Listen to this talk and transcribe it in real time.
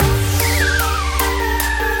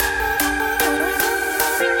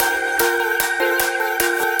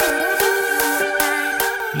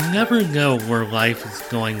never know where life is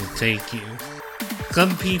going to take you.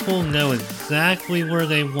 Some people know exactly where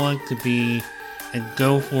they want to be and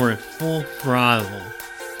go for it full throttle.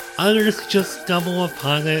 Others just stumble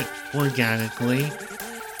upon it organically.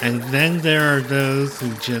 And then there are those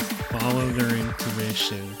who just follow their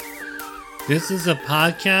intuition. This is a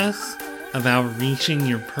podcast about reaching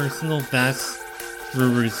your personal best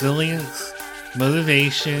through resilience,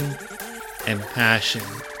 motivation, and passion.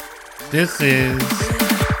 This is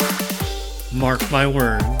Mark My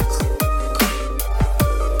Words.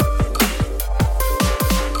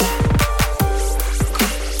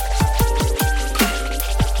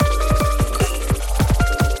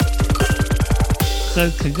 So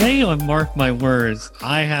today on Mark My Words,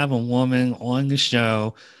 I have a woman on the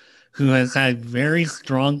show who has had very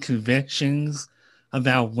strong convictions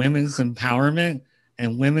about women's empowerment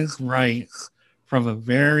and women's rights from a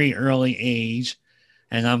very early age.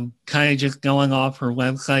 And I'm kind of just going off her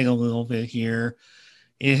website a little bit here.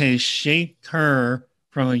 It has shaped her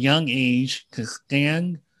from a young age to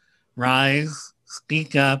stand, rise,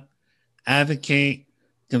 speak up, advocate,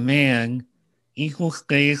 demand equal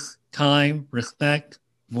space, time, respect,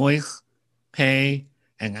 voice, pay,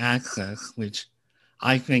 and access, which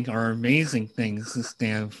I think are amazing things to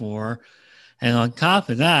stand for. And on top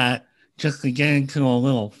of that, just to get into a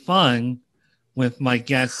little fun with my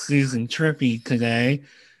guest Susan Trippy today,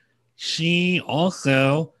 she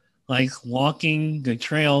also likes walking the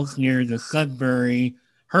trails near the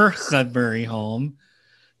her Sudbury home,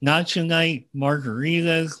 Nacho Night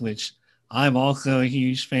margaritas, which I'm also a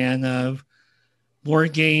huge fan of,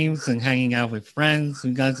 board games and hanging out with friends.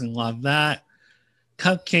 Who doesn't love that?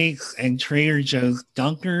 Cupcakes and Trader Joe's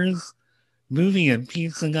Dunkers, movie and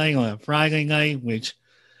pizza night on a Friday night, which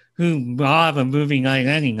who will have a movie night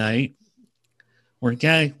any night?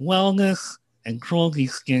 Organic wellness and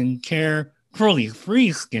cruelty-free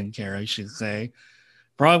skincare, I should say.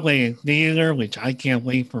 Broadway and theater, which I can't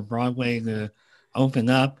wait for Broadway to open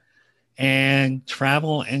up. And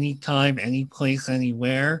travel anytime, any place,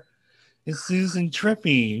 anywhere. Is Susan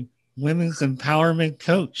Trippy, women's empowerment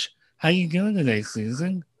coach. How you doing today,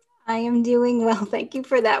 Susan? I am doing well. Thank you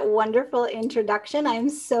for that wonderful introduction. I'm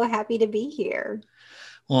so happy to be here.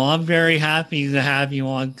 Well, I'm very happy to have you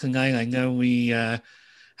on tonight. I know we had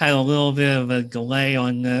a little bit of a delay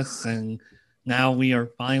on this, and now we are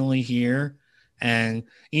finally here. And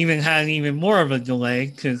even had even more of a delay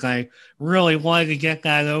because I really wanted to get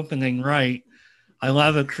that opening right. I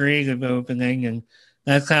love a creative opening, and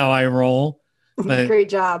that's how I roll. But great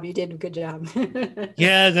job. You did a good job.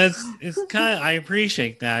 Yeah, I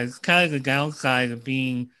appreciate that. It's kind of the downside of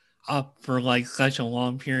being up for like such a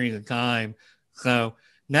long period of time. So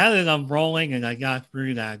now that I'm rolling and I got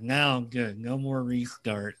through that, now I'm good. No more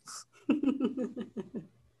restarts.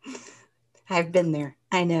 I've been there.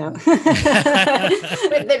 I know. With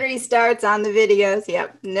the restarts on the videos.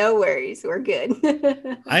 Yep. No worries. We're good.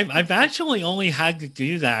 I've actually only had to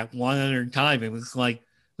do that one other time. It was like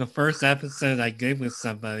the first episode I did with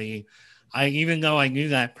somebody. Even though I knew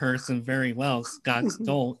that person very well, Scott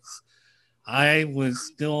Stoltz, I was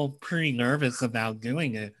still pretty nervous about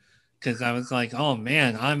doing it because I was like, oh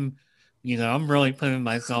man, I'm really putting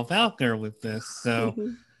myself out there with this. So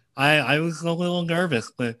I was a little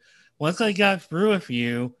nervous, but once I got through a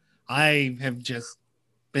few, I have just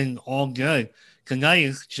been all good. Tonight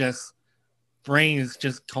is just brain is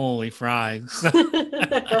just totally fried.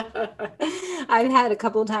 I've had a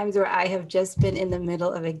couple of times where I have just been in the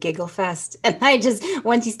middle of a giggle fest, and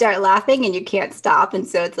once you start laughing and you can't stop, and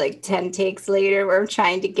so it's like 10 takes later where I'm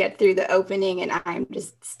trying to get through the opening and I'm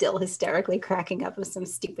just still hysterically cracking up with some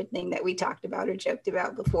stupid thing that we talked about or joked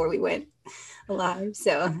about before we went live.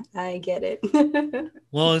 So I get it.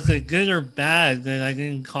 Well, is it good or bad that I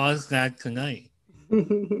didn't cause that tonight?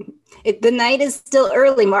 The night is still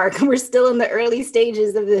early, Mark. We're still in the early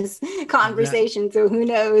stages of this conversation, so who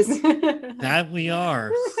knows? That we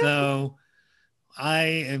are. So I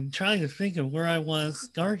am trying to think of where I want to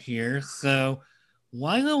start here. So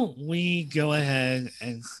why don't we go ahead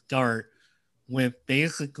and start with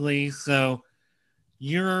basically, so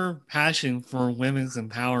your passion for women's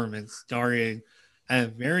empowerment started at a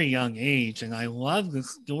very young age, and I love the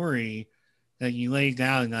story that you laid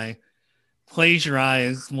down, and I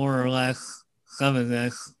plagiarized more or less some of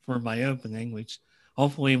this for my opening, which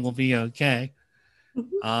hopefully will be okay.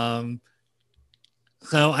 So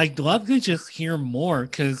I'd love to just hear more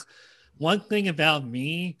because one thing about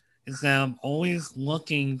me is that I'm always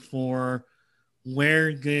looking for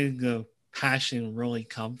where did the passion really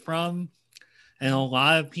come from. And a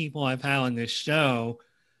lot of people I've had on this show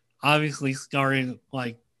obviously started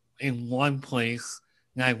like in one place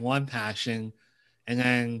and I had one passion. And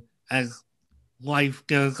then as life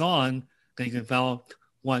goes on, they developed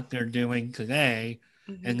what they're doing today.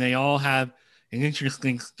 Mm-hmm. And they all have an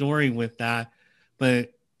interesting story with that.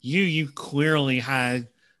 But you clearly had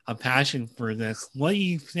a passion for this. What do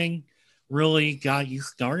you think really got you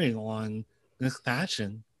started on this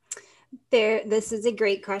passion? This is a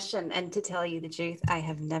great question. And to tell you the truth, I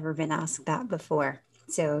have never been asked that before.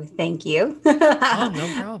 So thank you. Oh,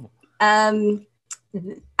 no problem.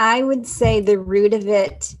 I would say the root of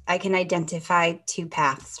it, I can identify two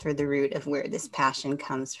paths for the root of where this passion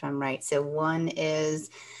comes from, right? So one is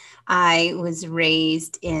I was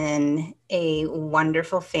raised in a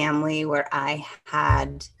wonderful family where I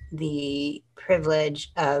had the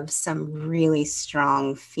privilege of some really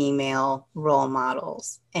strong female role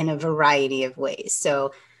models in a variety of ways.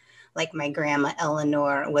 So, like my grandma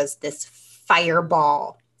Eleanor was this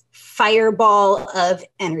fireball of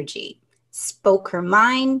energy, spoke her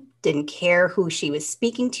mind, didn't care who she was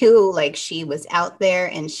speaking to. Like, she was out there,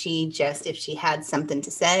 and she just, if she had something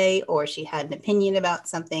to say, or she had an opinion about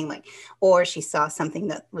something, like, or she saw something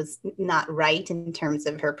that was not right in terms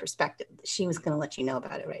of her perspective, she was going to let you know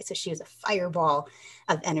about it, right? So she was a fireball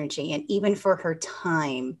of energy. And even for her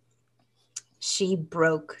time, she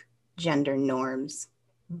broke gender norms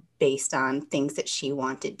based on things that she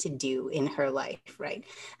wanted to do in her life, right?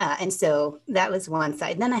 And so that was one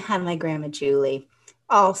side. Then I had my grandma Julie,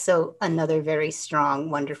 also another very strong,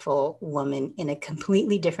 wonderful woman in a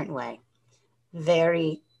completely different way.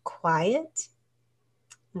 Very quiet,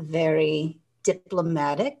 very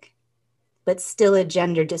diplomatic, but still a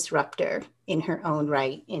gender disruptor in her own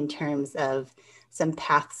right in terms of some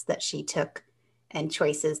paths that she took and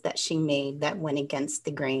choices that she made that went against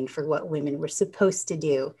the grain for what women were supposed to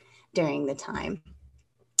do during the time.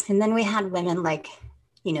 And then we had women like,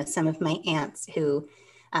 some of my aunts who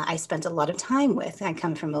I spent a lot of time with. I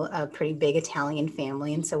come from a pretty big Italian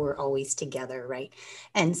family, and so we're always together, right?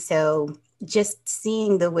 And so just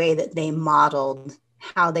seeing the way that they modeled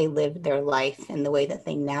how they lived their life and the way that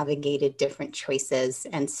they navigated different choices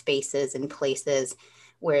and spaces and places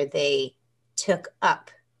where they took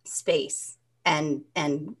up space and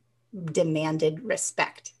demanded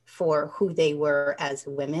respect for who they were as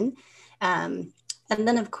women. And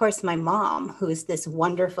then, of course, my mom, who is this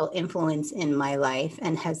wonderful influence in my life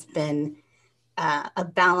and has been a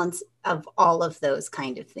balance of all of those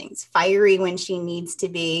kind of things. Fiery when she needs to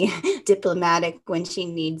be, diplomatic when she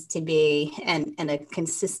needs to be, and a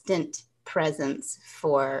consistent presence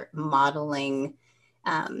for modeling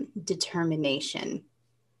determination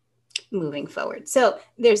moving forward. So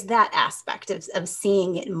there's that aspect of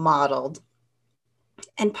seeing it modeled.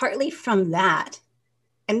 And partly from that,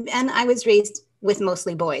 and I was raised with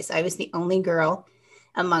mostly boys. I was the only girl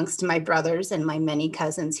amongst my brothers and my many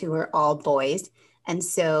cousins who were all boys. And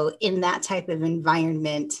so in that type of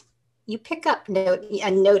environment, you pick up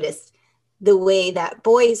and notice the way that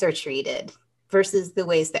boys are treated versus the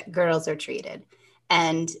ways that girls are treated.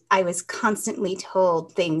 And I was constantly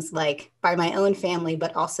told things like by my own family,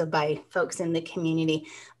 but also by folks in the community,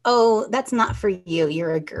 oh, that's not for you.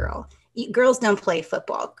 You're a girl. Girls don't play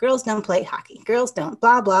football. Girls don't play hockey. Girls don't,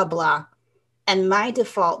 blah, blah, blah. And my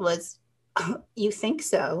default was, oh, you think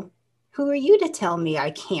so? Who are you to tell me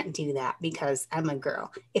I can't do that because I'm a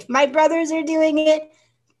girl? If my brothers are doing it,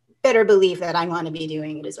 better believe that I want to be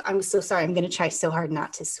doing it as well. I'm so sorry. I'm going to try so hard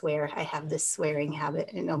not to swear. I have this swearing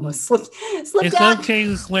habit and almost slipped it's out. It's okay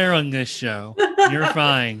to swear on this show. You're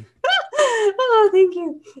fine. Oh, thank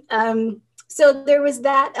you. So there was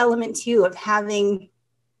that element too of having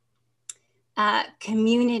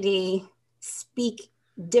community speak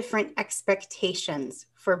different expectations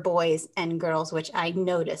for boys and girls, which I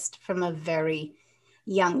noticed from a very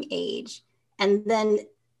young age. And then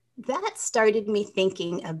that started me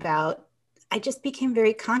thinking about, I just became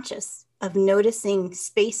very conscious of noticing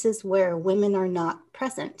spaces where women are not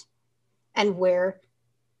present and where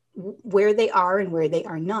they are and where they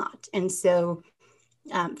are not. And so,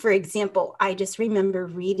 for example, I just remember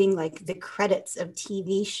reading like the credits of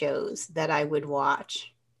TV shows that I would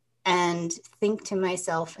watch and think to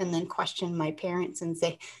myself and then question my parents and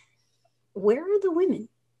say, where are the women?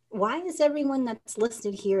 Why is everyone that's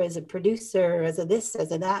listed here as a producer, as a this,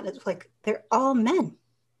 as a that? It's like, they're all men.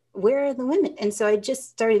 Where are the women? And so I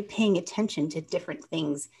just started paying attention to different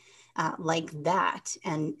things like that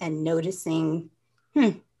and noticing,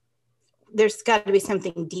 there's got to be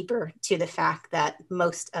something deeper to the fact that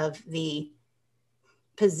most of the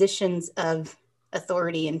positions of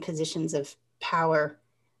authority and positions of power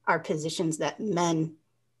are positions that men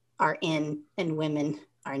are in and women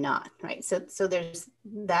are not, right? So there's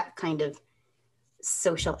that kind of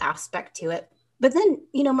social aspect to it. But then,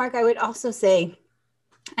 Mark, I would also say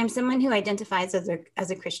I'm someone who identifies as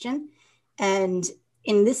a Christian. And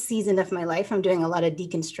in this season of my life, I'm doing a lot of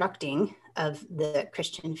deconstructing of the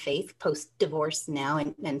Christian faith post-divorce now,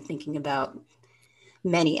 and thinking about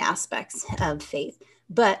many aspects of faith.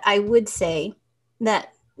 But I would say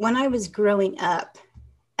that when I was growing up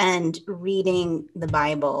and reading the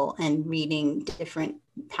Bible and reading different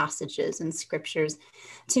passages and scriptures,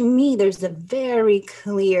 to me, there's a very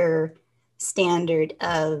clear standard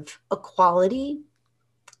of equality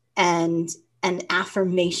and an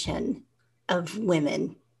affirmation of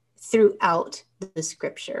women throughout the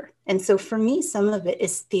scripture. And so for me, some of it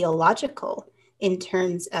is theological in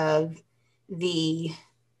terms of the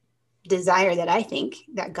desire that I think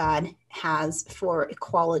that God has for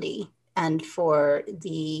equality and for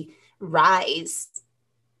the rise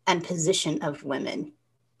and position of women,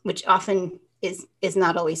 which often is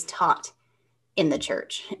not always taught in the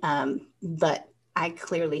church. But I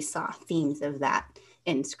clearly saw themes of that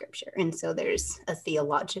in scripture. And so there's a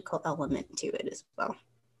theological element to it as well.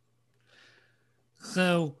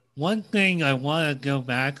 So one thing I want to go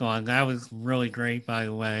back on, that was really great, by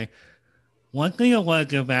the way. One thing I want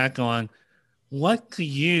to go back on, what to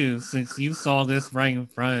you, since you saw this right in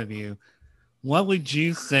front of you, what would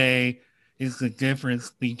you say is the difference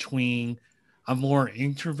between a more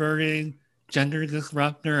introverted gender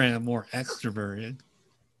disruptor and a more extroverted?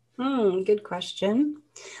 Good question.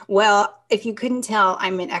 Well, if you couldn't tell,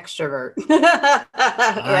 I'm an extrovert.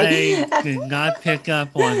 I did not pick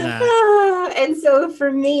up on that. And so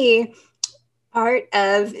for me, part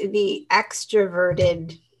of the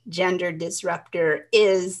extroverted gender disruptor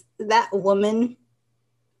is that woman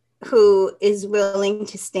who is willing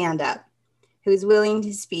to stand up, who's willing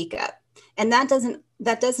to speak up. And that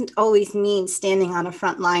doesn't always mean standing on a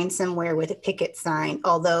front line somewhere with a picket sign,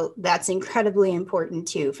 although that's incredibly important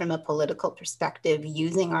too, from a political perspective,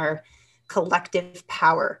 using our collective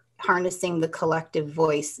power, harnessing the collective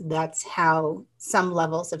voice. That's how some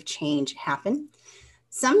levels of change happen.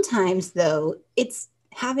 Sometimes, though, it's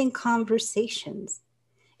having conversations.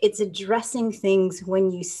 It's addressing things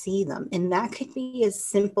when you see them. And that could be as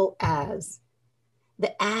simple as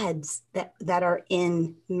the ads that are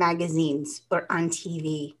in magazines or on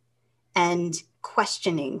TV, and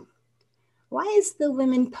questioning, why is the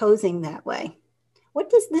woman posing that way? What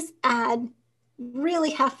does this ad really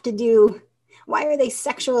have to do? Why are they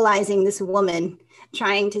sexualizing this woman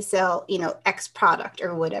trying to sell, X product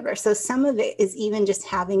or whatever? So some of it is even just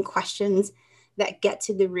having questions that get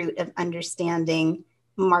to the root of understanding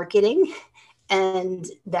marketing, and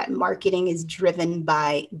that marketing is driven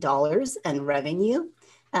by dollars and revenue.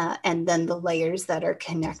 And then the layers that are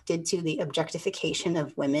connected to the objectification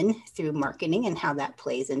of women through marketing and how that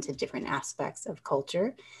plays into different aspects of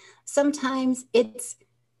culture. Sometimes it's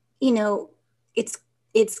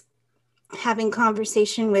having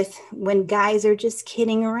conversation with when guys are just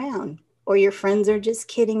kidding around, or your friends are just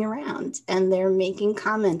kidding around and they're making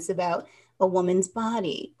comments about a woman's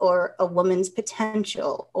body or a woman's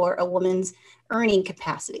potential or a woman's earning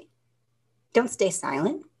capacity. Don't stay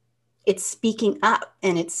silent. It's speaking up,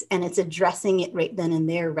 and it's addressing it right then and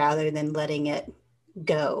there, rather than letting it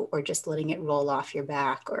go or just letting it roll off your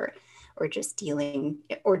back, or just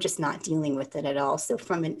not dealing with it at all. So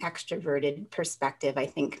from an extroverted perspective, I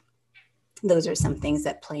think those are some things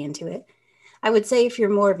that play into it. I would say if you're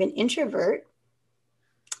more of an introvert,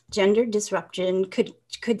 gender disruption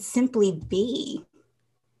could simply be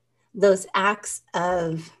those acts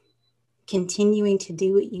of continuing to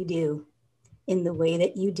do what you do in the way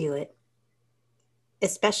that you do it,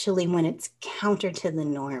 especially when it's counter to the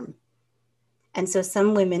norm. And so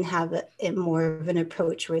some women have a more of an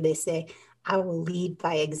approach where they say, I will lead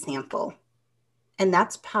by example. And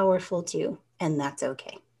that's powerful too. And that's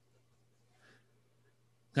okay.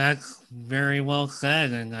 That's very well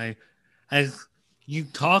said. And as you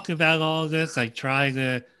talk about all this, I try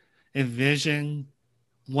to envision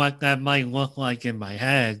what that might look like in my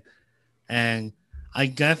head. And I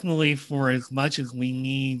definitely, for as much as we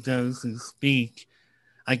need those who speak,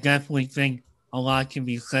 I definitely think a lot can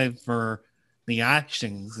be said for the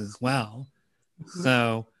actions as well. Mm-hmm.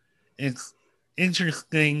 So it's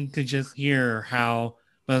interesting to just hear how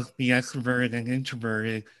both the extroverted and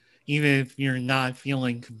introverted, even if you're not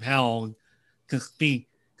feeling compelled to speak,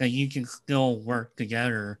 that you can still work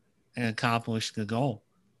together and accomplish the goal.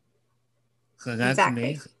 So that's exactly.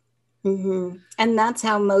 Amazing. Mm-hmm. And that's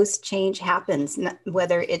how most change happens,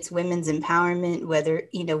 whether it's women's empowerment,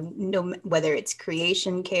 whether it's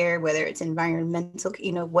creation care, whether it's environmental,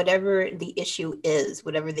 whatever the issue is,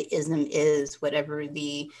 whatever the ism is, whatever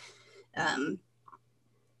the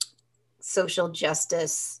social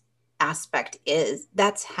justice aspect is.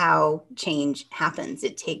 That's how change happens.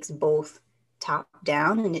 It takes both top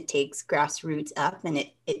down and it takes grassroots up, and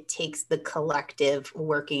it takes the collective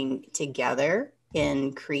working together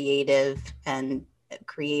in creative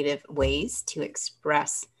ways to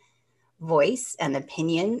express voice and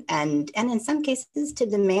opinion, and in some cases to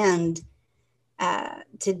demand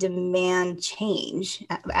change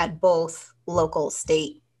at both local,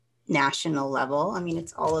 state, national level. I mean,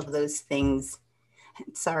 it's all of those things.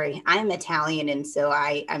 Sorry, I'm Italian, and so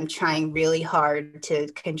I'm trying really hard to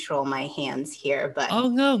control my hands here, but oh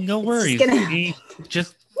no worries.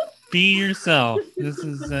 Just be yourself. This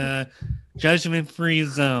is a judgment-free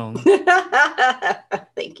zone.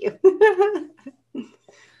 Thank you.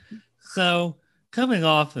 So, coming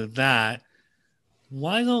off of that,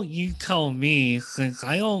 why don't you tell me, since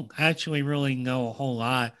I don't actually really know a whole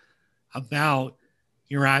lot about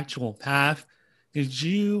your actual path, did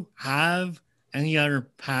you have any other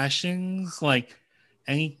passions? Like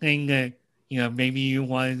anything that, maybe you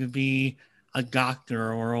wanted to be a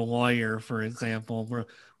doctor or a lawyer, for example?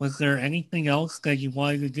 Was there anything else that you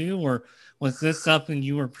wanted to do? Or was this something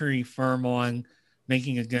you were pretty firm on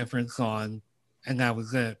making a difference on, and that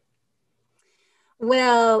was it?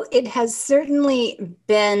 Well, it has certainly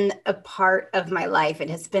been a part of my life.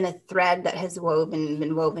 It has been a thread that has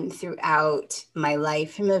been woven throughout my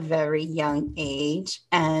life from a very young age.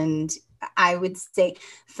 And I would say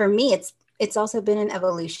for me, it's also been an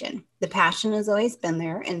evolution. The passion has always been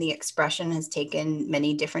there, and the expression has taken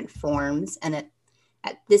many different forms. And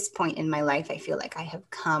at this point in my life, I feel like I have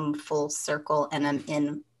come full circle, and I'm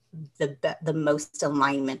in the most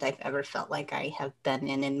alignment I've ever felt like I have been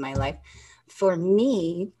in my life. For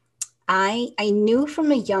me, I knew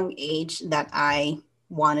from a young age that I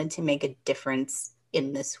wanted to make a difference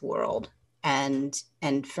in this world. And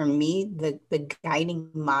for me, the guiding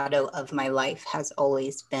motto of my life has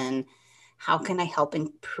always been, how can I help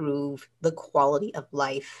improve the quality of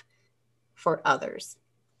life for others,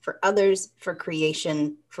 for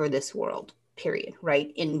creation, for this world, period,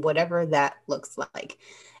 right? In whatever that looks like.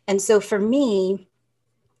 And so for me,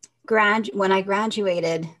 when I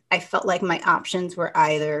graduated, I felt like my options were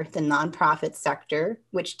either the nonprofit sector,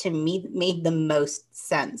 which to me made the most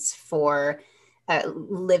sense for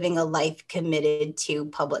living a life committed to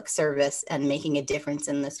public service and making a difference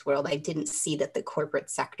in this world. I didn't see that the corporate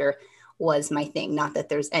sector was my thing. Not that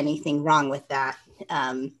there's anything wrong with that.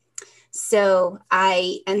 So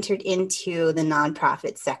I entered into the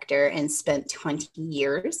nonprofit sector and spent 20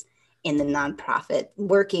 years in the nonprofit,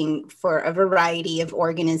 working for a variety of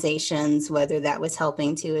organizations, whether that was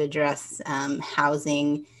helping to address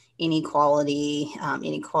housing inequality,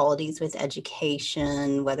 inequalities with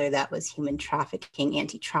education, whether that was human trafficking,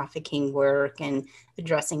 anti-trafficking work, and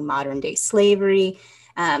addressing modern day slavery,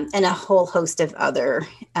 and a whole host of other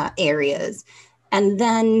areas. And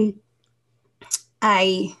then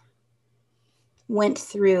I went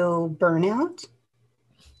through burnout,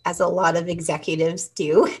 as a lot of executives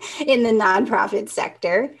do in the nonprofit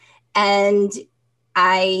sector. And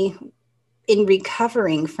I, in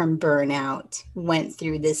recovering from burnout, went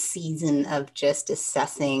through this season of just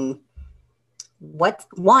assessing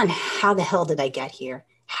how the hell did I get here?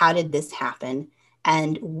 How did this happen?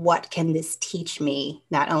 And what can this teach me,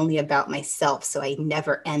 not only about myself, so I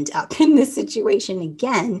never end up in this situation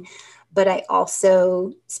again, but I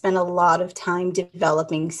also spent a lot of time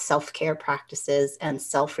developing self-care practices and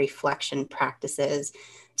self-reflection practices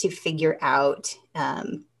to figure out a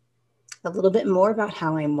little bit more about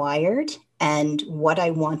how I'm wired and what I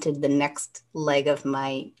wanted the next leg of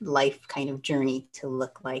my life kind of journey to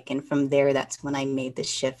look like. And from there, that's when I made the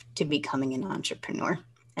shift to becoming an entrepreneur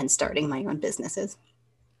and starting my own businesses.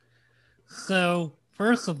 So,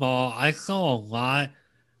 first of all, I saw a lot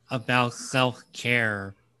about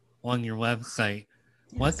self-care on your website.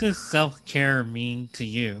 Yes. What does self-care mean to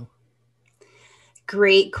you?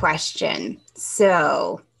 Great question.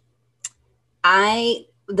 So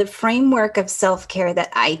the framework of self-care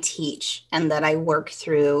that I teach and that I work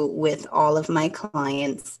through with all of my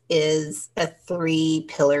clients is a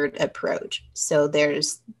 3-pillared approach. So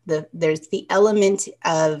there's the element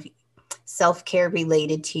of self-care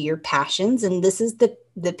related to your passions. And this is the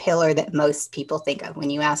pillar that most people think of. When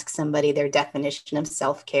you ask somebody their definition of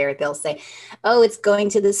self-care, they'll say, oh, it's going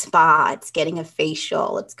to the spa, it's getting a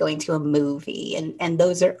facial, it's going to a movie. And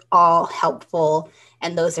those are all helpful.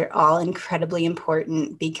 And those are all incredibly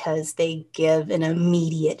important because they give an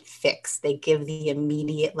immediate fix. They give the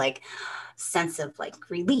immediate sense of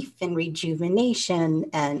relief and rejuvenation.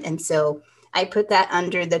 And so I put that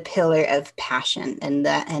under the pillar of passion, and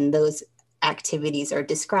those activities are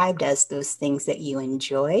described as those things that you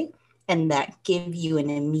enjoy and that give you an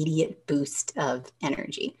immediate boost of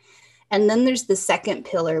energy. And then there's the second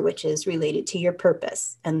pillar, which is related to your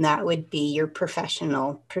purpose. And that would be your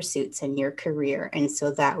professional pursuits and your career. And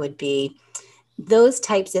so that would be those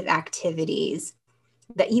types of activities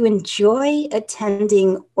that you enjoy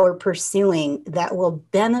attending or pursuing that will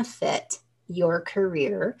benefit your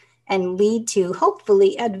career and lead to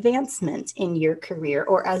hopefully advancement in your career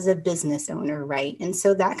or as a business owner, right? And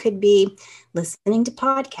so that could be listening to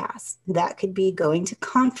podcasts, that could be going to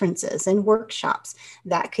conferences and workshops,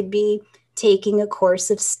 that could be taking a course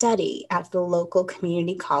of study at the local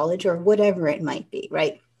community college or whatever it might be,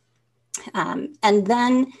 right? And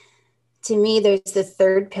then to me, there's the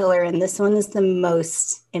third pillar, and this one is the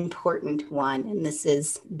most important one, and this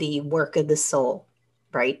is the work of the soul,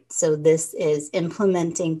 right? So this is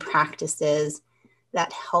implementing practices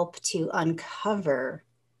that help to uncover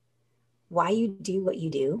why you do what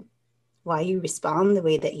you do, why you respond the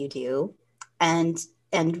way that you do, and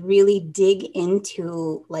really dig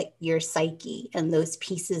into like your psyche and those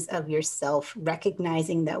pieces of yourself,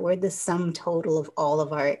 recognizing that we're the sum total of all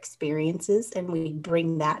of our experiences, and we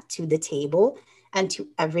bring that to the table and to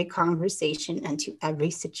every conversation and to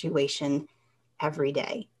every situation every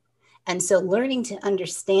day. And so learning to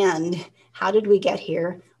understand, how did we get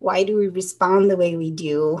here? Why do we respond the way we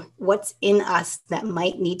do? What's in us that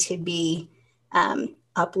might need to be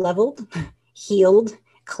up-leveled, healed,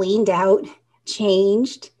 cleaned out,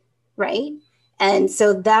 changed, right? And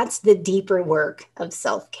so that's the deeper work of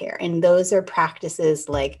self-care. And those are practices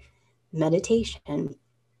like meditation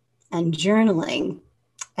and journaling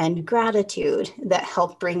and gratitude that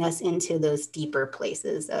help bring us into those deeper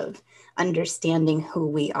places of understanding who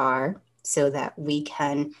we are so that we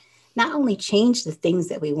can not only change the things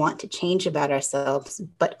that we want to change about ourselves,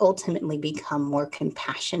 but ultimately become more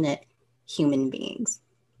compassionate human beings.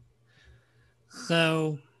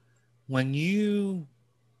 So when you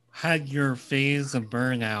had your phase of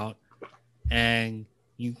burnout and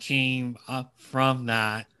you came up from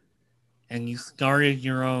that and you started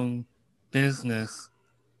your own business,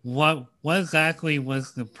 what exactly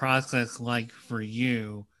was the process like for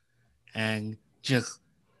you, and just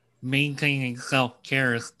maintaining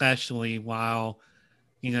self-care, especially while,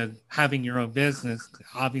 having your own business?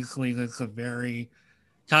 Obviously, that's a very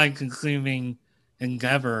time-consuming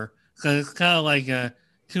endeavor. So it's kind of like a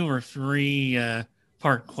 2 or 3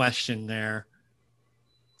 part question there.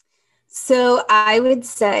 So I would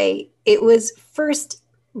say it was first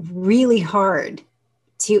really hard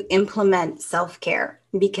to implement self-care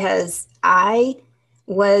because I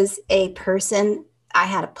was a person, I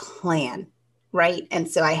had a plan, right? And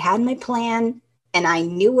so I had my plan and I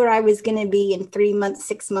knew where I was going to be in 3 months,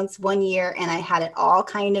 6 months, 1 year. And I had it all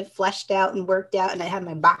kind of fleshed out and worked out. And I had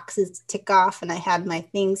my boxes to tick off and I had my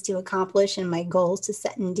things to accomplish and my goals to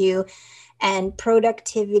set and do. And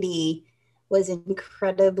productivity was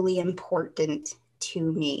incredibly important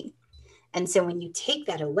to me. And so when you take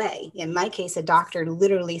that away, in my case, a doctor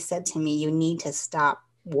literally said to me, you need to stop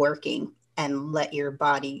working and let your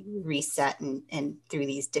body reset and through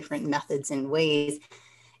these different methods and ways.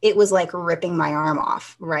 It was like ripping my arm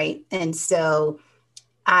off, right? And so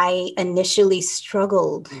I initially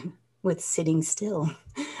struggled with sitting still.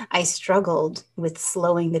 I struggled with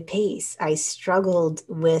slowing the pace. I struggled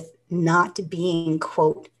with not being,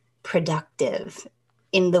 quote, productive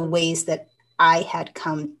in the ways that I had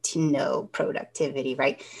come to know productivity,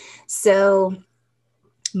 right? So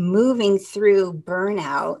moving through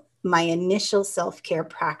burnout, my initial self-care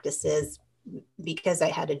practices, because I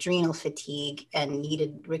had adrenal fatigue and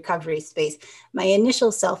needed recovery space, my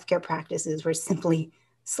initial self-care practices were simply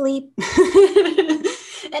sleep.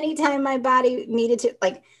 Anytime my body needed to,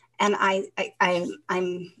 and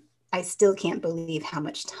I still can't believe how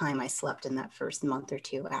much time I slept in that first month or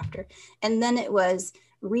two after. And then it was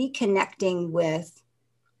reconnecting with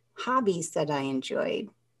hobbies that I enjoyed,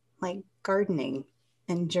 like gardening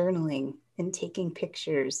and journaling and taking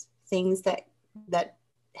pictures, things that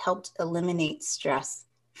helped eliminate stress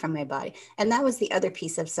from my body. And that was the other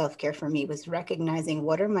piece of self-care for me, was recognizing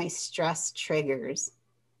what are my stress triggers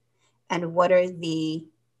and what are the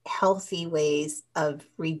healthy ways of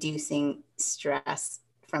reducing stress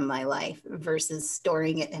from my life versus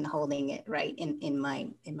storing it and holding it right in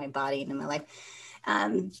my body and in my life.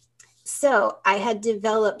 So I had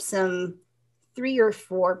developed some 3 or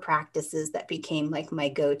 4 practices that became like my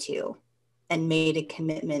go-to and made a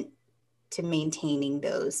commitment to maintaining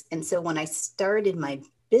those. And so when I started my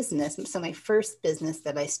business, so my first business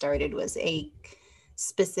that I started was a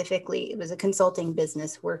specifically, it was a consulting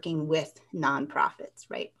business working with nonprofits,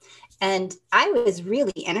 right? And I was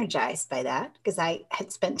really energized by that because I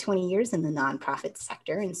had spent 20 years in the nonprofit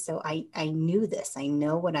sector. And so I knew this, I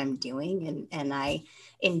know what I'm doing, and I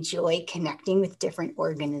enjoy connecting with different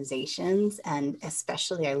organizations. And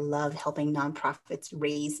especially, I love helping nonprofits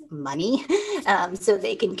raise money so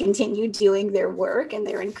they can continue doing their work and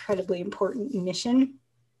their incredibly important mission.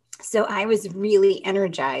 So I was really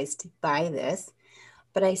energized by this,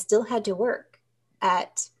 but I still had to work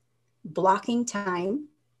at blocking time,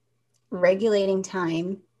 regulating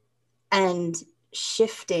time, and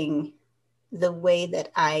shifting the way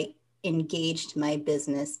that I engaged my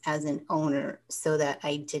business as an owner so that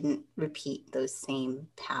I didn't repeat those same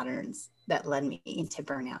patterns that led me into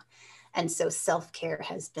burnout. And so self-care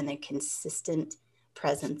has been a consistent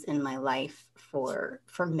presence in my life for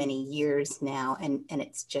many years now. And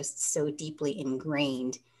it's just so deeply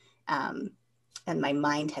ingrained. And my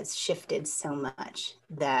mind has shifted so much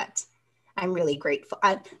that I'm really grateful.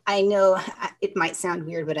 I know it might sound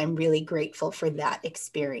weird, but I'm really grateful for that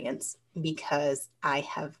experience because I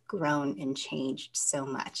have grown and changed so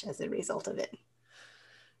much as a result of it.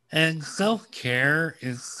 And self-care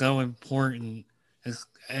is so important.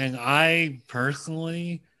 And I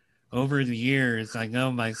personally, over the years, I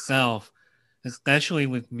know myself, especially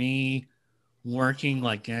with me working,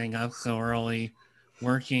 like getting up so early,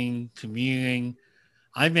 working, commuting,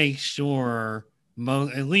 I make sure,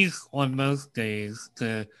 at least on most days,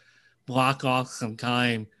 to block off some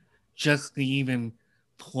time just to even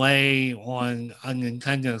play on a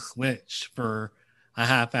Nintendo Switch for a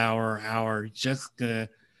half hour, just to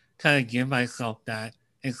kind of give myself that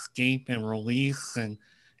escape and release. And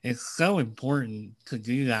it's so important to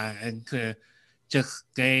do that and to just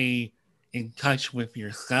stay in touch with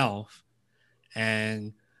yourself.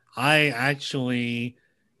 And I actually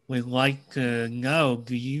would like to know,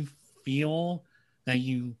 do you feel that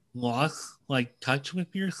you lost like touch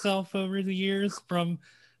with yourself over the years from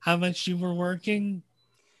how much you were working?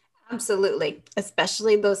 Absolutely,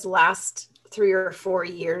 especially those last 3 or 4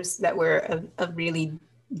 years that were a really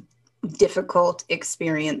difficult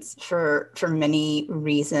experience for many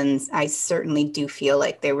reasons. I certainly do feel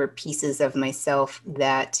like there were pieces of myself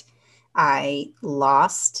that I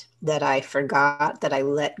lost, that I forgot, that I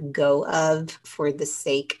let go of for the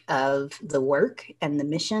sake of the work and the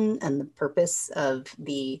mission and the purpose of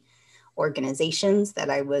the organizations that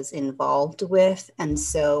I was involved with. And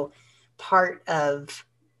so part of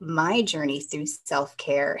my journey through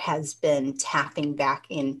self-care has been tapping back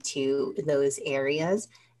into those areas.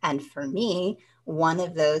 And for me, one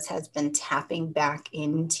of those has been tapping back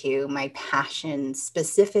into my passion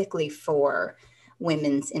specifically for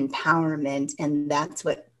women's empowerment. And that's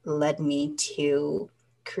what led me to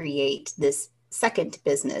create this second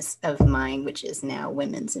business of mine, which is now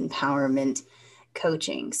women's empowerment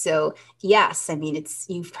coaching. So yes, I mean,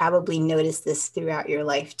 you've probably noticed this throughout your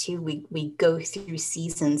life too. We go through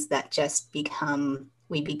seasons that just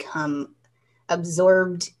we become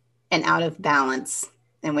absorbed and out of balance.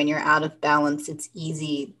 And when you're out of balance, it's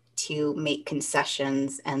easy to make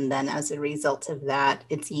concessions. And then as a result of that,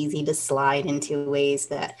 it's easy to slide into ways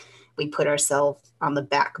that we put ourselves on the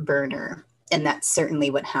back burner. And that's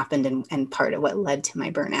certainly what happened and part of what led to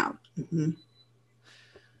my burnout. Mm-hmm.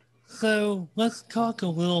 So let's talk a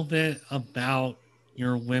little bit about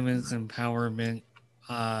your women's empowerment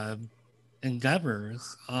uh,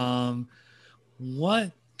 endeavors.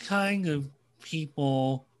 What kind of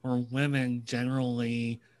people or women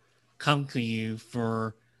generally come to you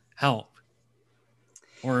for help?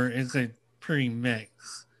 Or is it pretty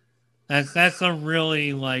mixed? That's a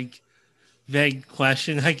really like vague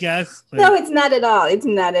question, I guess. No, it's not at all. It's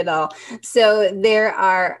not at all. So there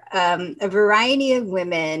are a variety of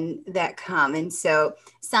women that come. And so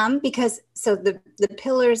the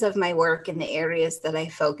pillars of my work and the areas that I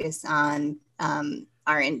focus on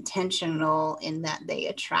are intentional in that they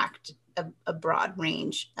attract a broad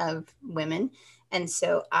range of women. And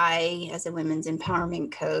so I, as a women's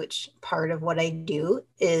empowerment coach, part of what I do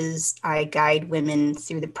is I guide women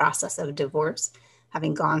through the process of divorce,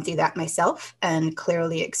 having gone through that myself and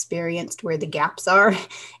clearly experienced where the gaps are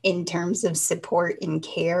in terms of support and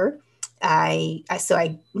care. That's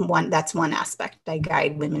one aspect. I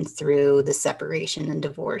guide women through the separation and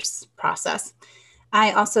divorce process.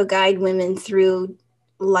 I also guide women through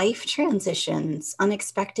life transitions,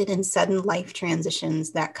 unexpected and sudden life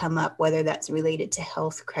transitions that come up, whether that's related to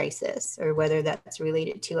health crisis or whether that's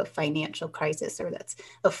related to a financial crisis or that's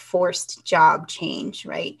a forced job change,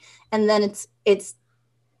 right? And then it's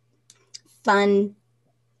fun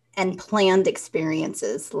and planned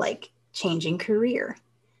experiences like changing career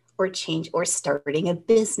or change or starting a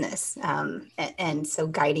business. And so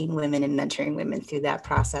guiding women and mentoring women through that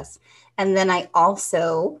process. And then I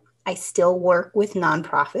still work with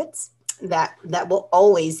nonprofits. That will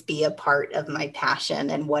always be a part of my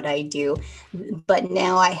passion and what I do. But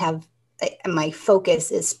now my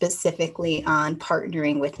focus is specifically on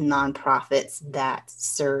partnering with nonprofits that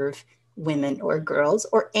serve women or girls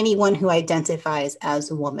or anyone who identifies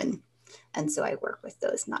as a woman. And so I work with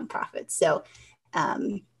those nonprofits.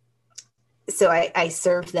 Um, I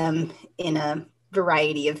serve them in a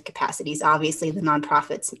variety of capacities. Obviously, the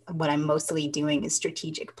nonprofits, what I'm mostly doing is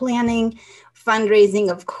strategic planning,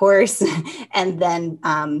 fundraising, of course, and then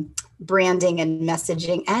branding and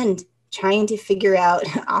messaging and trying to figure out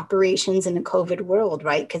operations in a COVID world,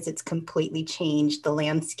 right? Because it's completely changed the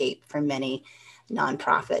landscape for many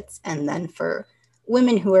nonprofits. And then for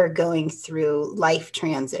women who are going through life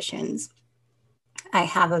transitions, I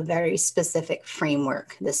have a very specific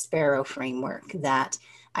framework, the Sparrow framework, that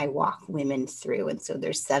I walk women through. And so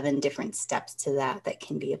there's 7 different steps to that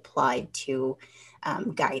can be applied to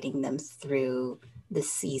guiding them through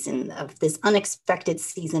this unexpected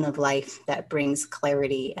season of life that brings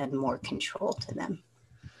clarity and more control to them.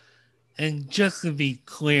 And just to be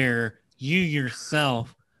clear, you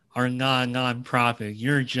yourself are not a nonprofit.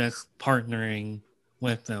 You're just partnering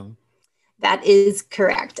with them. That is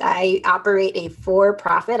correct. I operate a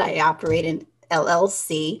for-profit. I operate an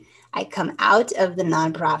LLC. I come out of the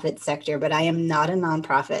nonprofit sector, but I am not a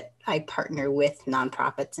nonprofit. I partner with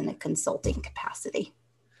nonprofits in a consulting capacity.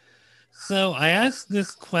 So I asked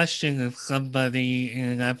this question of somebody in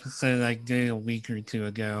an episode I did a week or 2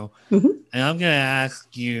 ago, and I'm going to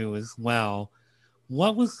ask you as well.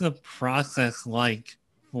 What was the process like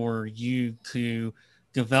for you to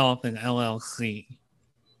develop an LLC?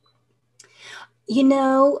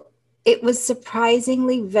 It was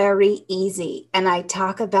surprisingly very easy. And I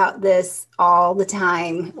talk about this all the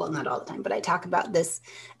time. Well, not all the time, but I talk about this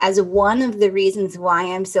as one of the reasons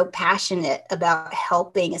why I'm so passionate about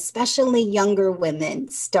helping, especially younger women,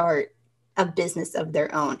 start a business of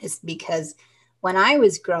their own, is because when I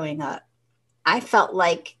was growing up, I felt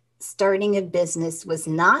like starting a business was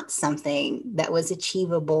not something that was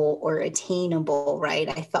achievable or attainable, right?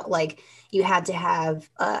 I felt like you had to have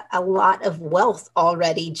a lot of wealth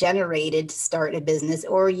already generated to start a business,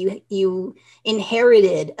 or you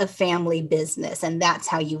inherited a family business, and that's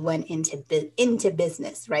how you went into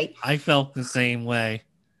business, right? I felt the same way.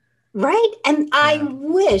 Right? And I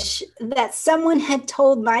wish that someone had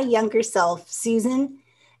told my younger self, Susan,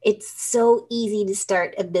 it's so easy to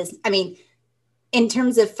start a business. I mean, in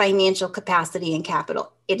terms of financial capacity and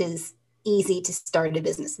capital, it is easy to start a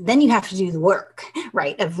business. Then you have to do the work,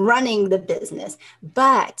 right, of running the business.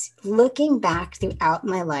 But looking back throughout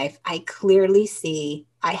my life, I clearly see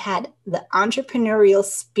I had the entrepreneurial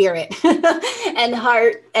spirit and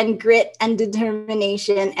heart and grit and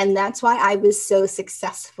determination. And that's why I was so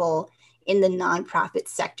successful in the nonprofit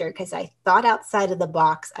sector, because I thought outside of the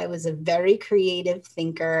box. I was a very creative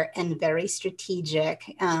thinker and very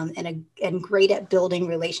strategic, and great at building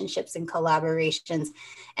relationships and collaborations.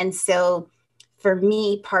 And so for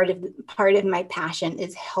me, part of my passion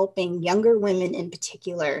is helping younger women in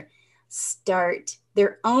particular start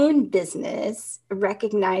their own business,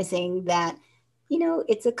 recognizing that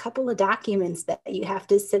it's a couple of documents that you have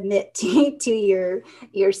to submit to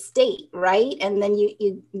your state, right? And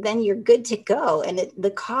then you're good to go. And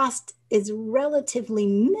the cost is relatively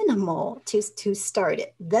minimal to start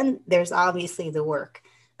it. Then there's obviously the work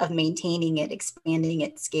of maintaining it, expanding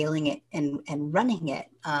it, scaling it, and running it.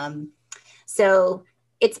 So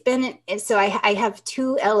I have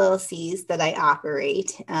 2 LLCs that I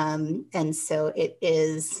operate. And so it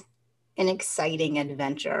is an exciting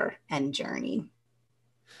adventure and journey.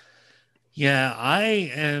 Yeah, I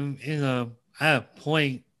am at a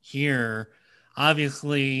point here.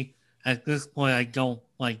 Obviously, at this point, I don't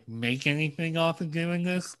make anything off of doing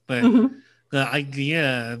this, but the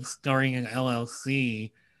idea of starting an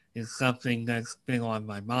LLC is something that's been on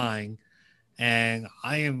my mind. And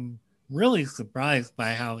I am really surprised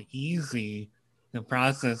by how easy the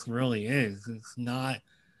process really is. It's not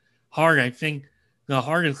hard. I think the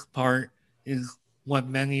hardest part is what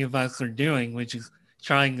many of us are doing, which is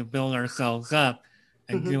trying to build ourselves up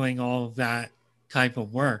and doing all of that type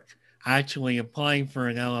of work. Actually applying for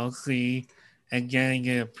an LLC and getting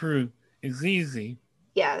it approved is easy.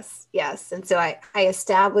 Yes. And so I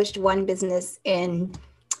established one business in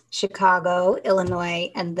Chicago,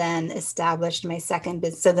 Illinois, and then established my second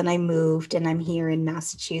business. So then I moved, and I'm here in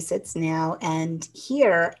Massachusetts now. And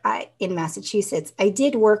here in Massachusetts, I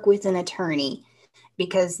did work with an attorney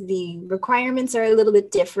because the requirements are a little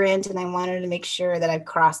bit different. And I wanted to make sure that I've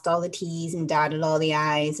crossed all the T's and dotted all the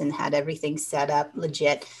I's and had everything set up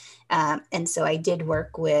legit. And so I did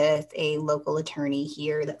work with a local attorney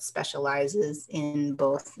here that specializes in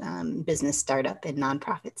both business startup and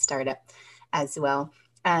nonprofit startup as well.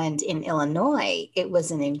 And in Illinois, it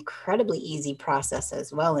was an incredibly easy process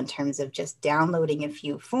as well in terms of just downloading a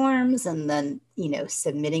few forms and then,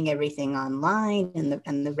 submitting everything online.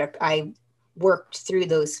 I worked through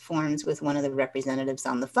those forms with one of the representatives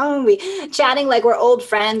on the phone. We chatting like we're old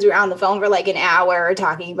friends. We were on the phone for like an hour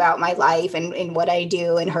talking about my life and what I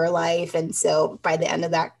do in her life. And so by the end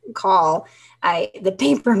of that call, the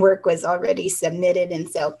paperwork was already submitted. And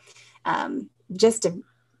so just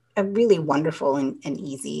a really wonderful and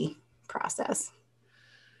easy process.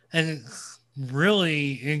 And it's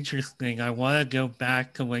really interesting. I want to go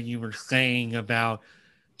back to what you were saying about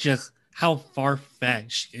just how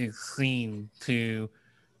far-fetched it seemed to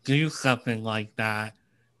do something like that,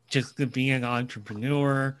 just to be an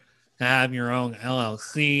entrepreneur, to have your own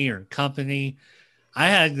LLC or company. I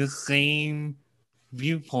had the same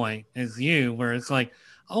viewpoint as you, where it's like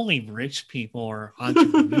only rich people are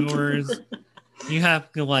entrepreneurs. You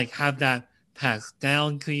have to like have that passed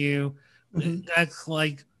down to you. Mm-hmm. That's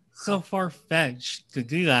like so far-fetched to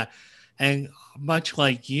do that. And much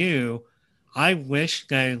like you, I wish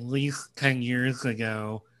that at least 10 years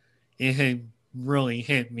ago, it had really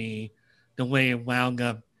hit me the way it wound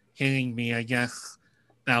up hitting me, I guess,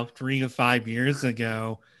 about 3 to 5 years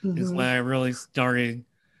ago, is when I really started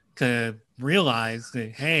to realize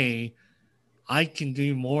that, hey, I can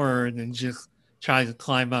do more than just try to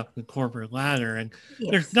climb up the corporate ladder. And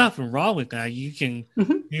there's nothing wrong with that. You can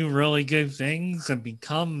do really good things and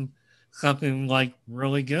become something like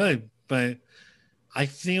really good. But I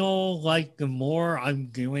feel like the more I'm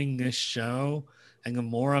doing this show and the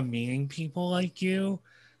more I'm meeting people like you,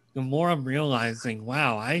 the more I'm realizing,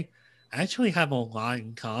 wow, I actually have a lot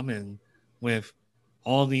in common with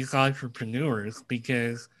all these entrepreneurs,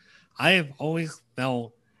 because I have always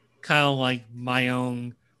felt kind of like my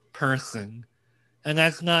own person. And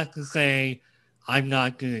that's not to say I'm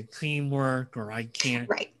not good at teamwork or I can't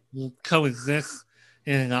coexist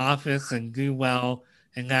in an office and do well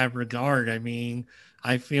in that regard. I mean,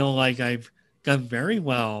 I feel like I've done very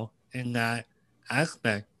well in that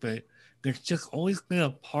aspect, but there's just always been a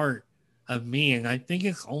part of me. And I think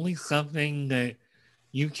it's only something that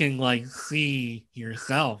you can like see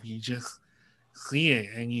yourself. You just see it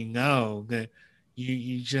and you know that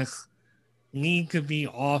you just need to be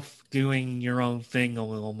off doing your own thing a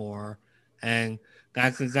little more. And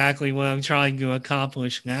that's exactly what I'm trying to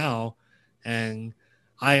accomplish now. And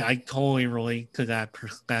I totally relate to that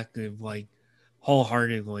perspective, like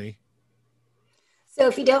wholeheartedly. So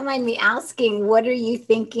if you don't mind me asking, what are you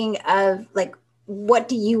thinking of? Like, what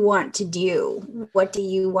do you want to do? What do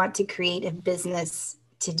you want to create a business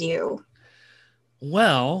to do?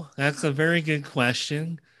 Well, that's a very good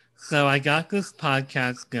question. So I got this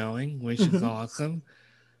podcast going, which is awesome.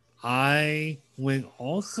 I would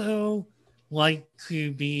also like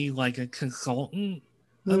to be like a consultant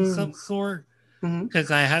of some sort,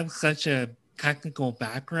 because I have such a technical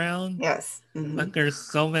background. Yes. But there's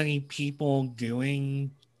so many people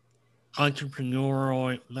doing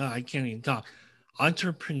entrepreneurial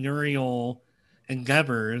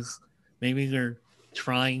endeavors. Maybe they're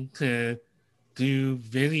trying to do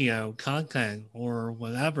video content or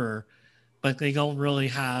whatever, but they don't really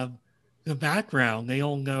have the background. They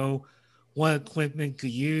don't know what equipment to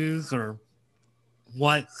use or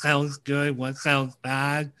what sounds good, what sounds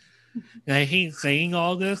bad. And I hate saying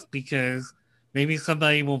all this because maybe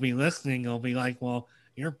somebody will be listening and will be like, well,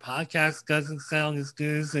 your podcast doesn't sound as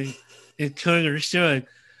good as it could or should.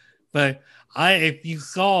 But if you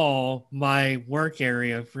saw my work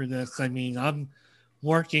area for this, I mean, I'm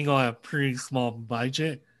working on a pretty small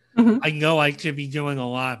budget. I know I could be doing a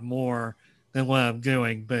lot more than what I'm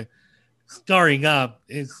doing, but starting up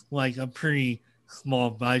is like a pretty small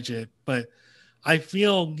budget. But I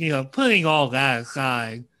feel, putting all that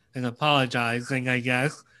aside and apologizing, I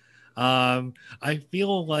guess, I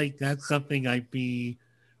feel like that's something I'd be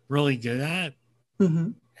really good at.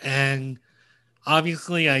 And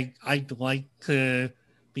obviously I'd like to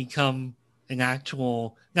become an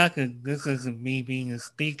actual, not that this isn't me being a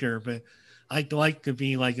speaker, but I'd like to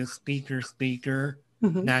be like a speaker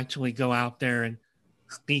and actually go out there and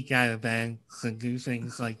speak at events and do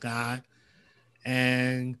things like that.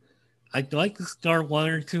 And I'd like to start 1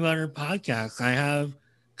 or 2 other podcasts. I have a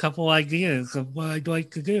couple ideas of what I'd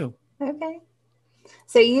like to do. Okay.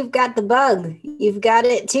 So you've got the bug. You've got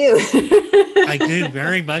it too. I do,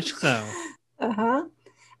 very much so.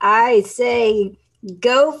 I say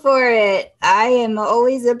Go for it. I am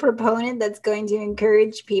always a proponent that's going to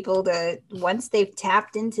encourage people to, once they've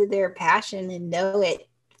tapped into their passion and know it,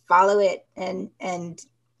 follow it and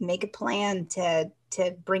make a plan to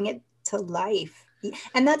bring it to life.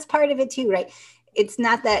 And that's part of it too, right? It's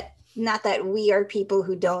not that we are people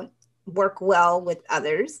who don't work well with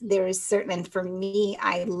others. There is certain, and for me,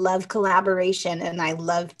 I love collaboration and I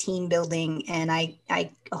love team building, and I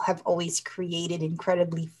have always created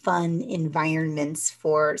incredibly fun environments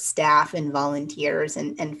for staff and volunteers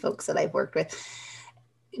and folks that I've worked with.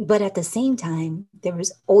 But at the same time, there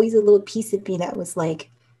was always a little piece of me that was like,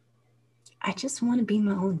 I just want to be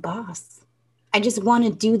my own boss. I just want to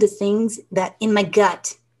do the things that in my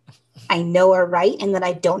gut I know are right and that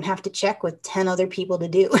I don't have to check with 10 other people to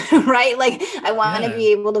do, right? Like I want to Yeah. be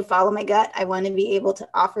able to follow my gut. I want to be able to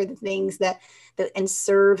offer the things that and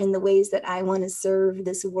serve in the ways that I want to serve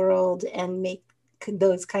this world and make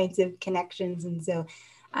those kinds of connections. And so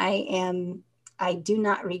I do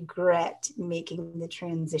not regret making the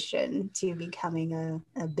transition to becoming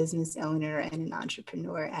a business owner and an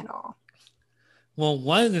entrepreneur at all. Well,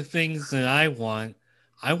 one of the things that I want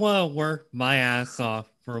to work my ass off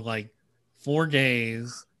for like 4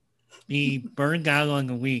 days, be burned out on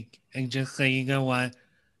the week, and just say, you know what,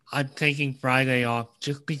 I'm taking Friday off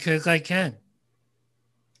just because I can.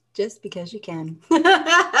 Just because you can.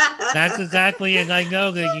 That's exactly it. I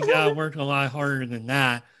know that you gotta work a lot harder than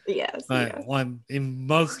that, Yes, but yes. in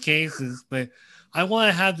most cases, but I want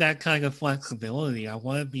to have that kind of flexibility. I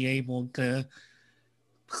want to be able to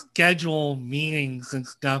schedule meetings and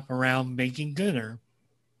stuff around making dinner.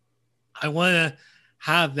 I want to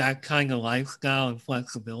have that kind of lifestyle and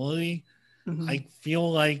flexibility. Mm-hmm. I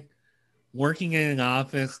feel like working in an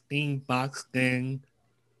office, being boxed in,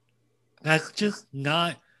 that's just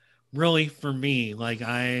not really for me. Like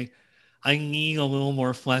I need a little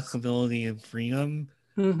more flexibility and freedom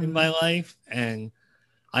in Mm-hmm. my life, and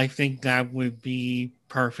I think that would be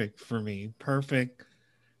perfect for me. Perfect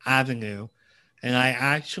avenue. And I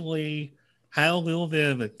actually had a little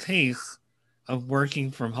bit of a taste of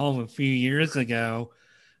working from home a few years ago.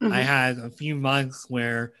 I Mm-hmm. had a few months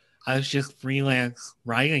where I was just freelance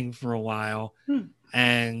writing for a while, Hmm.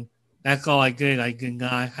 and that's all I did. I did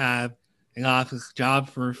not have an office job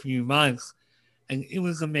for a few months, and it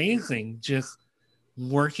was amazing just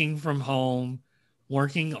working from home,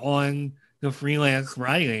 working on the freelance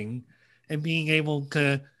writing, and being able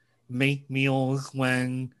to make meals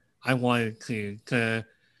when I wanted to,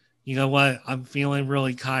 you know what, I'm feeling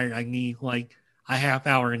really tired. I need like a half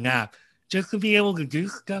hour nap. Just to be able to do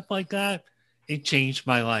stuff like that, it changed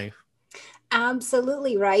my life.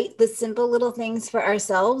 Absolutely right. The simple little things for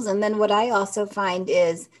ourselves. And then what I also find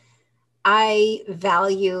is I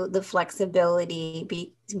value the flexibility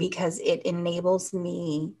because it enables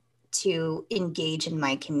me to engage in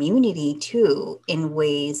my community too in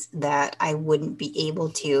ways that I wouldn't be able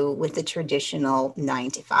to with the traditional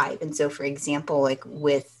 9 to 5. And so, for example, like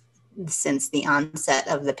with since the onset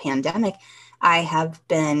of the pandemic, I have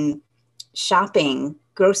been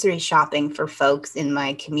grocery shopping for folks in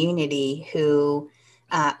my community who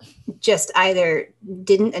uh, just either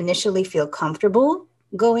didn't initially feel comfortable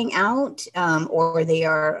going out, or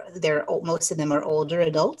they're most of them are older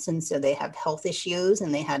adults, and so they have health issues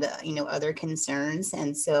and they had other concerns,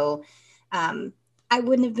 and so um, I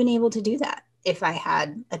wouldn't have been able to do that if I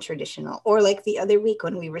had a traditional. Or like the other week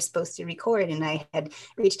when we were supposed to record and I had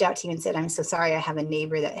reached out to you and said, I'm so sorry, I have a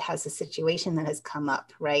neighbor that has a situation that has come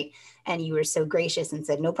up, right? And you were so gracious and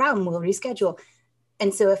said, no problem, we'll reschedule.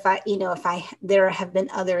 And so there have been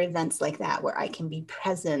other events like that where I can be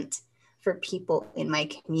present for people in my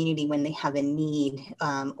community when they have a need,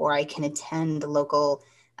 or I can attend local,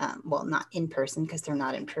 well, not in person because they're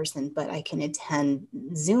not in person, but I can attend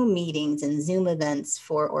Zoom meetings and Zoom events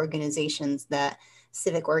for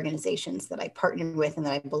civic organizations that I partner with and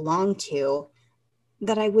that I belong to,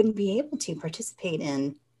 that I wouldn't be able to participate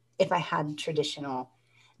in if I had traditional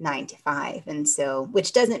 9 to 5. And so,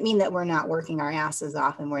 which doesn't mean that we're not working our asses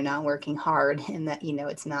off and we're not working hard and that,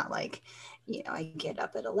 it's not like, I get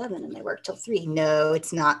up at 11 and I work till 3. No,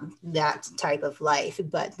 it's not that type of life,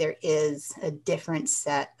 but there is a different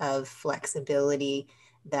set of flexibility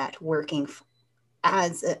that working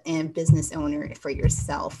as a business owner for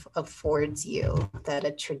yourself affords you that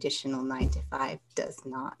a traditional 9 to 5 does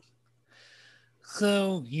not.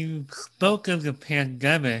 So you spoke of the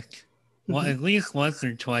pandemic, well, Mhm. at least once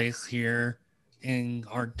or twice here in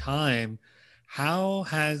our time. How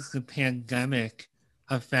has the pandemic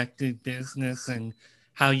affected business and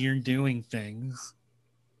how you're doing things?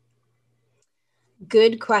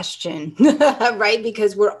 Good question. Right?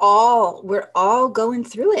 Because we're all going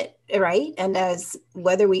through it, right? And as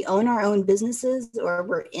whether we own our own businesses or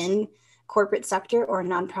we're in corporate sector or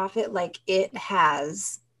nonprofit, like it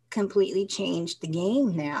has completely changed the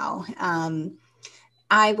game now.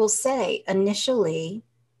 I will say initially,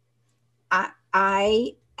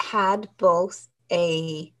 I had both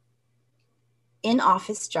a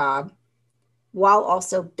in-office job while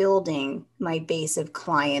also building my base of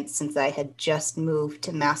clients since I had just moved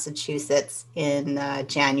to Massachusetts in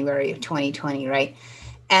January of 2020, right?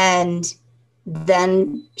 And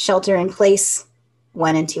then shelter in place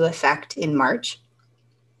went into effect in March.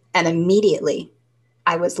 And immediately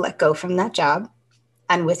I was let go from that job.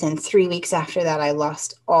 And within 3 weeks after that, I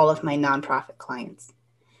lost all of my nonprofit clients.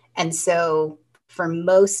 And so for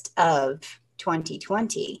most of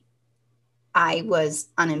 2020, I was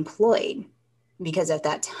unemployed because at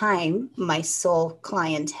that time, my sole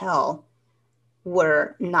clientele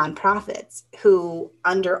were nonprofits who,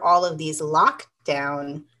 under all of these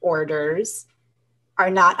lockdown orders, are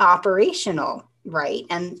not operational, right?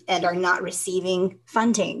 And are not receiving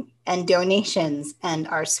funding and donations and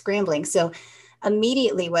are scrambling. So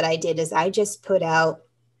immediately what I did is I just put out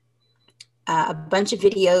a bunch of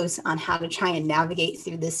videos on how to try and navigate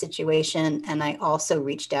through this situation. And I also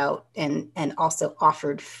reached out and also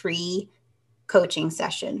offered free coaching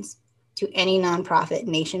sessions to any nonprofit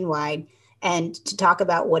nationwide and to talk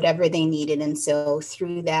about whatever they needed. And so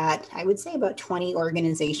through that, I would say about 20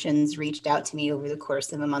 organizations reached out to me over the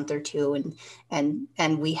course of a month or two. And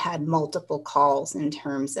we had multiple calls in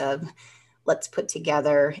terms of, let's put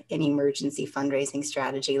together an emergency fundraising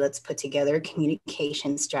strategy. Let's put together a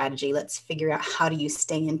communication strategy. Let's figure out how do you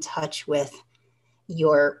stay in touch with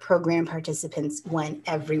your program participants when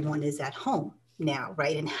everyone is at home now,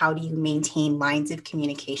 right? And how do you maintain lines of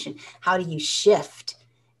communication? How do you shift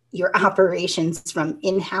your operations from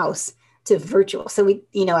in-house to virtual? So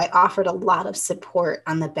I offered a lot of support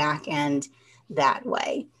on the back end that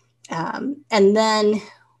way. And then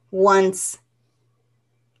once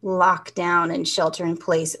lockdown and shelter in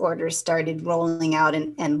place orders started rolling out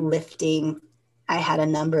and lifting, I had a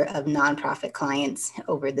number of nonprofit clients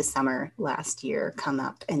over the summer last year come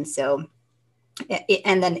up. And so,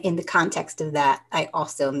 and then in the context of that, I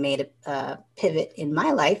also made a pivot in my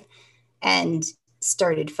life and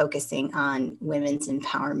started focusing on women's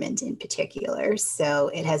empowerment in particular. So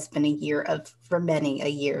it has been for many, a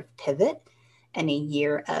year of pivot and a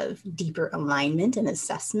year of deeper alignment and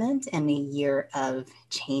assessment and a year of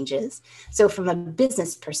changes. So from a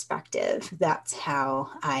business perspective, that's how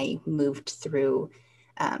I moved through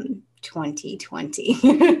 2020.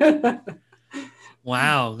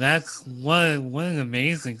 Wow, that's what an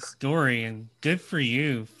amazing story, and good for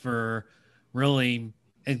you for really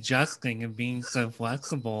adjusting and being so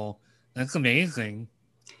flexible. That's amazing.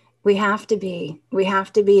 We have to be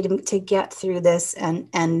to get through this. And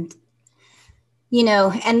and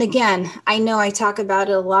again, I know I talk about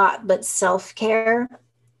it a lot, but self-care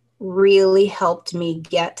really helped me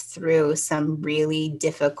get through some really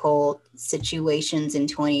difficult situations in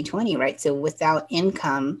 2020, right? So without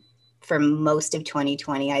income for most of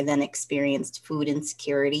 2020, I then experienced food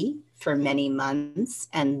insecurity for many months.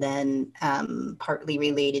 And then partly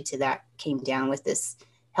related to that came down with this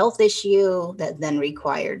health issue that then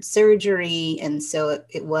required surgery. And so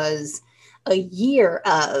it was a year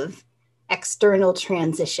of external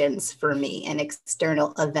transitions for me and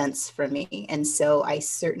external events for me. And so I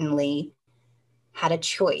certainly had a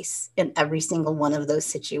choice in every single one of those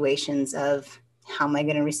situations of how am I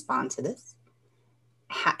going to respond to this?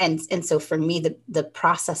 And so for me, the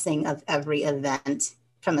processing of every event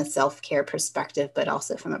from a self-care perspective, but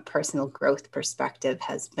also from a personal growth perspective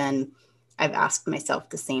has been, I've asked myself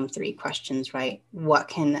the same three questions, right? What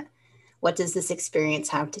does this experience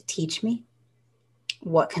have to teach me?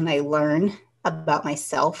 What can I learn about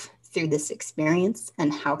myself through this experience?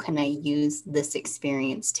 And how can I use this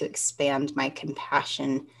experience to expand my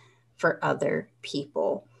compassion for other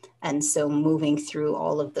people? And so moving through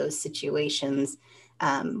all of those situations,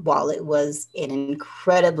 while it was an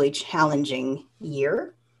incredibly challenging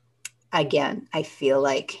year, again, I feel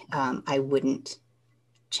like I wouldn't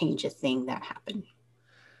change a thing that happened.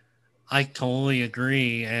 I totally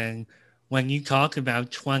agree. And when you talk about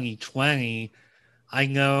 2020, I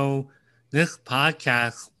know this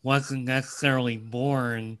podcast wasn't necessarily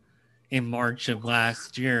born in March of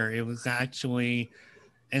last year. It was actually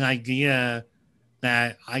an idea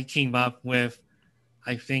that I came up with,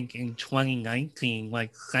 I think, in 2019,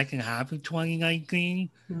 like second half of 2019.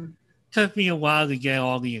 Mm-hmm. Took me a while to get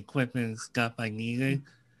all the equipment and stuff I needed.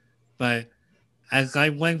 But as I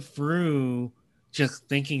went through just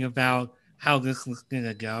thinking about how this was going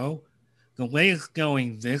to go. The way it's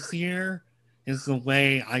going this year is the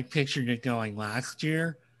way I pictured it going last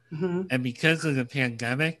year. Mm-hmm. And because of the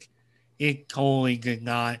pandemic, it totally did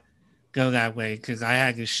not go that way because I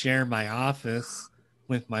had to share my office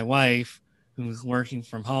with my wife who was working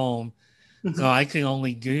from home. So Mm-hmm. I could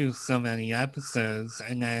only do so many episodes.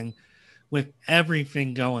 And then with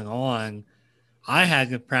everything going on, I had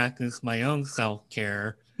to practice my own self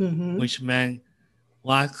care, Mm-hmm. which meant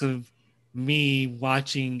lots of me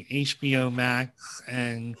watching HBO Max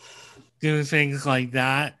and doing things like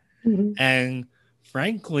that. Mm-hmm. And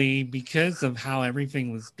frankly, because of how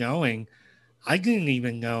everything was going, I didn't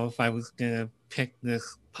even know if I was going to pick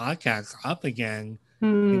this podcast up again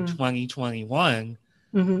in Mm-hmm. 2021.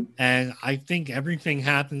 Mm-hmm. And I think everything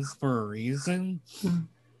happens for a reason.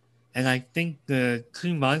 And I think the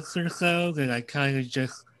 2 months or so that I kind of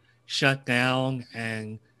just shut down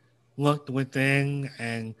and looked within,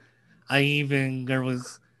 and there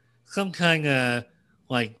was some kind of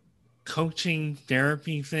like coaching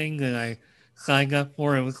therapy thing that I signed up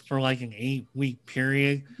for. It was for like an 8 week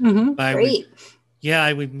period. Mm-hmm. But Great.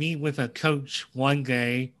 I would meet with a coach one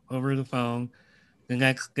day over the phone. The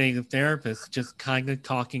next day, the therapist just kind of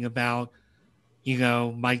talking about,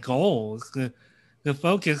 my goals. The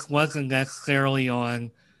focus wasn't necessarily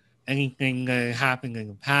on anything that happened in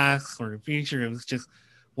the past or the future. It was just,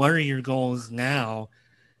 what are your goals now?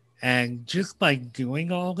 And just by doing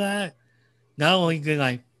all that, not only did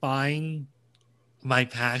I find my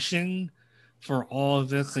passion for all of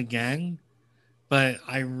this again, but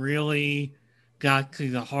I really got to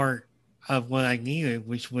the heart of what I needed,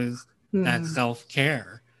 which was that Mm-hmm. self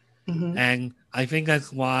care. Mm-hmm. And I think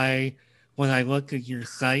that's why when I looked at your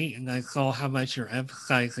site and I saw how much you're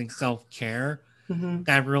emphasizing self care, Mm-hmm.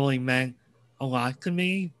 that really meant a lot to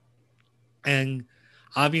me. And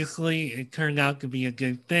obviously, it turned out to be a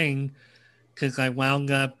good thing because I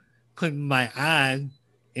wound up putting my ad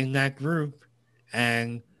in that group,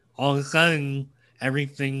 and all of a sudden,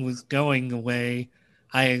 everything was going the way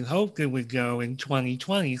I had hoped it would go in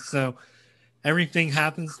 2020. So everything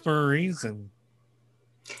happens for a reason.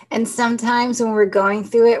 And sometimes when we're going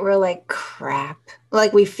through it, we're like, crap.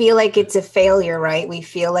 Like we feel like it's a failure, right? We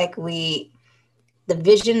feel like the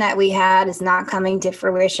vision that we had is not coming to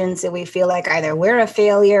fruition. So we feel like either we're a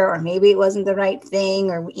failure or maybe it wasn't the right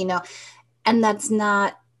thing or, and that's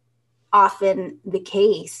not often the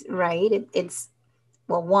case, right? It's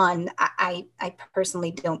well, one, I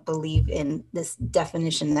personally don't believe in this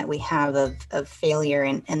definition that we have of failure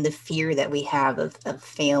and the fear that we have of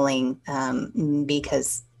failing,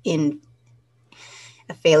 because in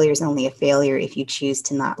a failure is only a failure if you choose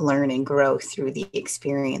to not learn and grow through the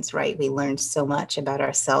experience, right? We learn so much about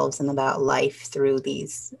ourselves and about life through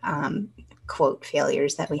these quote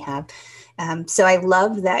failures that we have. So I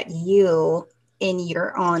love that you, in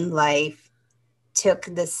your own life, took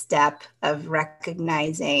the step of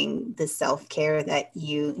recognizing the self-care that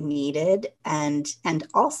you needed and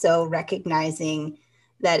also recognizing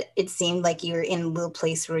that it seemed like you were in a little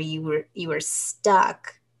place where you were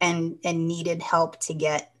stuck and needed help to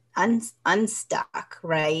get unstuck,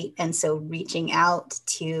 right? And so reaching out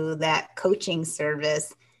to that coaching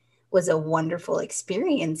service was a wonderful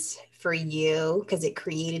experience for you because it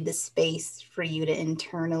created the space for you to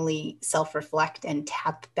internally self-reflect and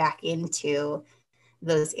tap back into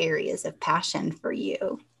those areas of passion for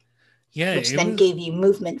you, Yeah, which then gave you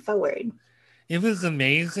movement forward. it was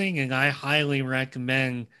amazing, and I highly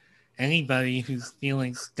recommend anybody who's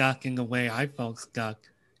feeling stuck in the way I felt stuck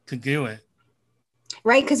to do it.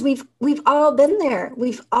 Right, because we've all been there.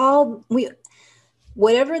 We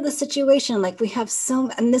whatever the situation, like we have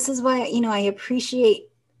and this is why I appreciate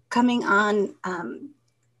coming on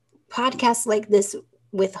podcasts like this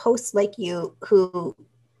with hosts like you who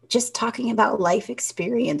just talking about life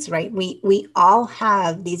experience, right? We all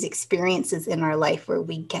have these experiences in our life where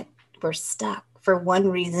we're stuck for one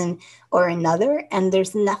reason or another, and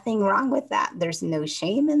there's nothing wrong with that. There's no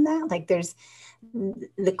shame in that. Like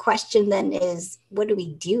the question then is, what do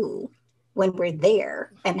we do when we're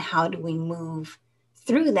there, and how do we move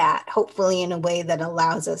through that, hopefully in a way that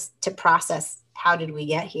allows us to process how did we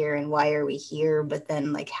get here and why are we here, but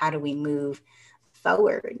then like how do we move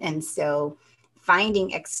forward? And so finding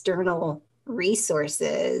external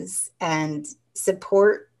resources and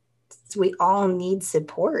support, we all need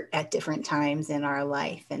support at different times in our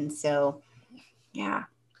life. And so, yeah.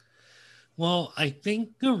 Well, I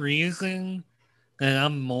think the reason that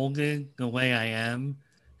I'm molded the way I am,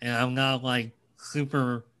 and I'm not like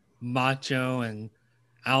super macho and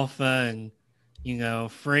alpha and,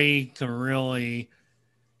 afraid to really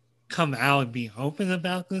come out and be open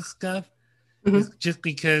about this stuff, Mm-hmm. is just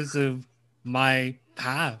because of my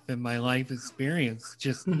path and my life experience.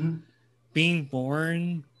 Just Mm-hmm. being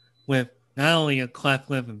born with not only a cleft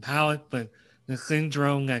lip and palate, but the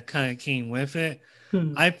syndrome that kind of came with it.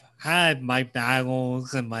 I've had my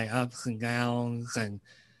battles and my ups and downs, and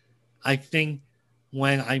I think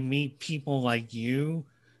when I meet people like you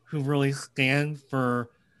who really stand for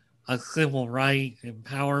a civil right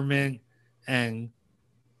empowerment and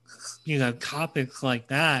topics like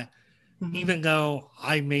that, Mm-hmm. even though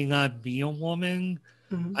I may not be a woman,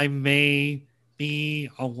 Mm-hmm. I may be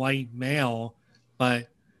a white male, but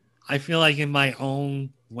I feel like in my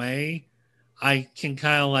own way, I can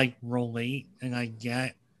kind of like relate and I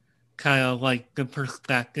get kind of like the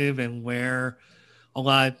perspective and where a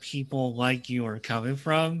lot of people like you are coming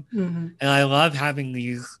from. Mm-hmm. And I love having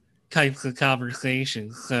these types of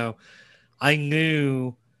conversations. So I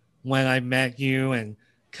knew when I met you and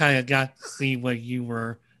kind of got to see what you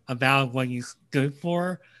were about, what you stood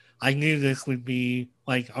for, I knew this would be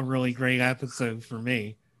like a really great episode for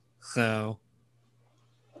me. So,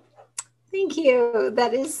 Thank you.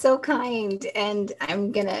 That is so kind. And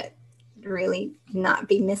I'm going to really not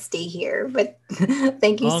be misty here, but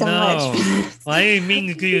thank you oh so much for no, this. well, I didn't mean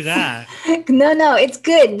to do that. No, it's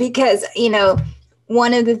good because,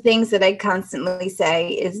 one of the things that I constantly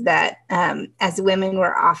say is that as women,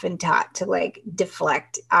 we're often taught to like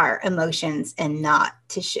deflect our emotions and not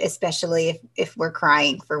to, especially if we're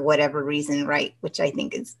crying for whatever reason, right? Which I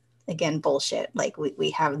think is, again, bullshit. Like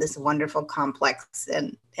we have this wonderful complex,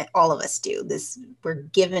 and all of us do this. We're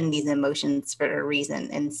given these emotions for a reason.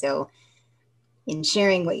 And so in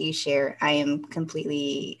sharing what you share, I am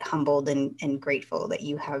completely humbled and grateful that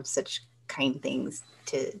you have such kind things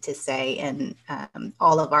to say. And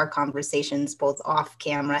all of our conversations, both off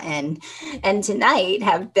camera and tonight,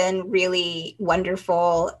 have been really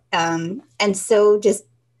wonderful, and so just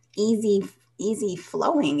easy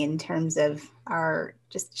flowing in terms of our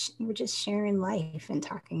we're just sharing life and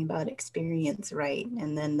talking about experience, right?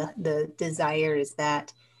 And then the desire is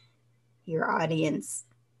that your audience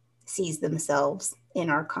sees themselves in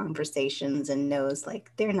our conversations and knows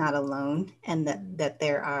like they're not alone, and that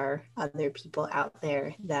there are other people out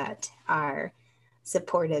there that are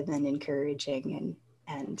supportive and encouraging,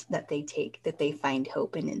 and that they find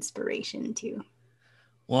hope and inspiration too.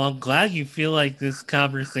 Well, I'm glad you feel like this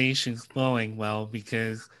conversation's flowing well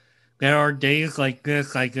because there are days like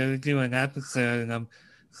this I go to do an episode and I'm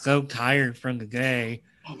so tired from the day.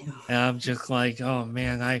 I know. And I'm just like, oh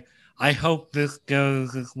man, I hope this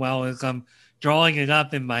goes as well as I'm drawing it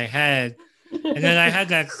up in my head. And then I had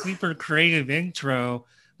that super creative intro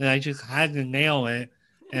that I just had to nail it.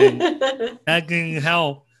 And that didn't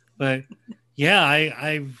help. But yeah,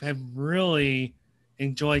 I have really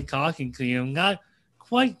enjoyed talking to you. I'm not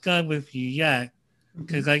quite done with you yet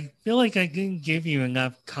because I feel like I didn't give you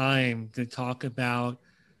enough time to talk about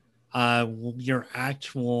your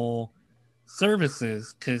actual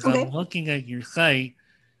services because I'm Okay. looking at your site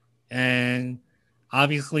and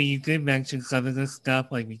obviously you did mention some of this stuff.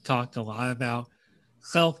 Like we talked a lot about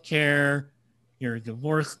self care, you're a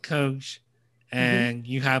divorce coach, Mm-hmm. and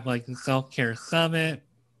you have like the self care summit,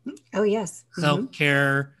 Oh yes. Mm-hmm. self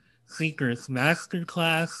care secrets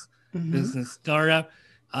masterclass, Mm-hmm. business startup.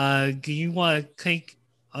 Do you want to take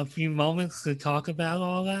a few moments to talk about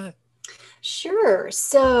all that? Sure.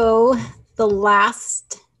 So the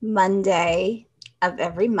last Monday of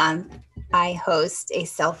every month, I host a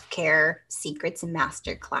self-care secrets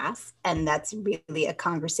masterclass. And that's really a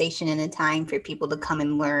conversation and a time for people to come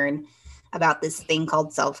and learn about this thing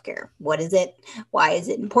called self-care. What is it? Why is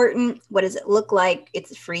it important? What does it look like?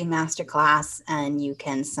 It's a free masterclass, and you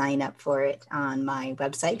can sign up for it on my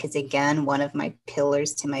website. Because again, one of my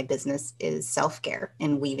pillars to my business is self-care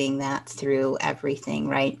and weaving that through everything,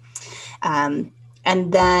 right? And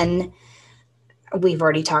then we've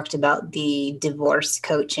already talked about the divorce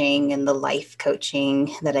coaching and the life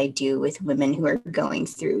coaching that I do with women who are going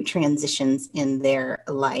through transitions in their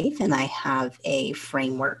life. And I have a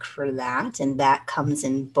framework for that. And that comes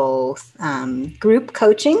in both group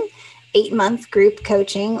coaching, 8-month group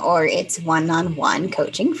coaching, or it's one-on-one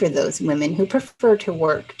coaching for those women who prefer to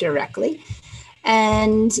work directly.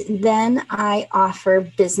 And then I offer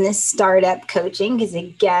business startup coaching because,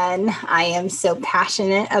 again, I am so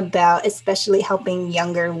passionate about especially helping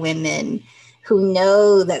younger women who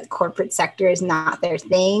know that corporate sector is not their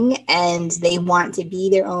thing and they want to be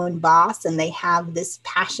their own boss and they have this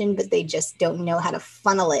passion, but they just don't know how to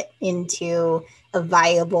funnel it into a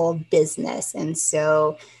viable business. And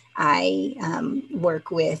so I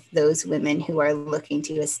work with those women who are looking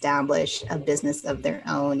to establish a business of their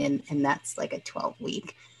own, and that's like a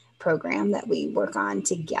 12-week program that we work on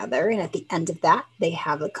together. And at the end of that, they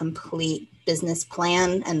have a complete business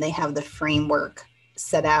plan and they have the framework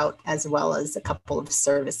set out, as well as a couple of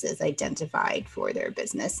services identified for their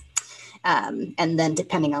business. And then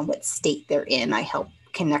depending on what state they're in, I help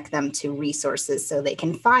connect them to resources so they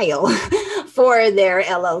can file for their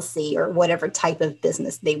LLC or whatever type of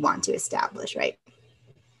business they want to establish, right?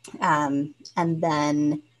 And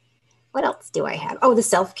then what else do I have? Oh, the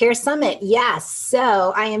Self-Care Summit. Yes.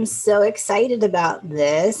 So I am so excited about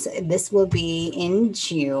this. This will be in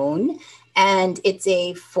June. And it's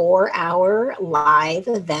a 4-hour live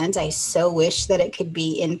event. I so wish that it could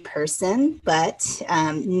be in person, but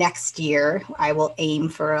next year I will aim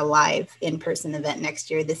for a live in-person event next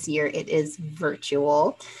year. This year it is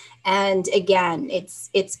virtual. And again, it's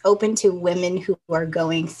open to women who are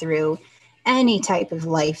going through any type of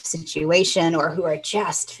life situation or who are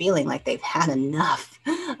just feeling like they've had enough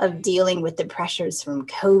of dealing with the pressures from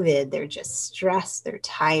COVID. They're just stressed, they're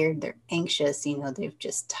tired, they're anxious, they've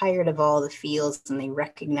just tired of all the feels, and they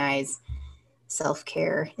recognize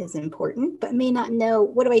self-care is important, but may not know,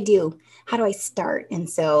 what do I do? How do I start? And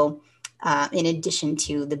so in addition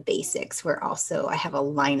to the basics, I have a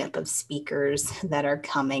lineup of speakers that are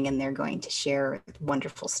coming, and they're going to share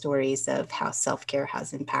wonderful stories of how self-care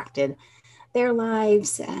has impacted their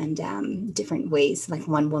lives and different ways. Like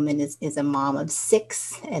one woman is a mom of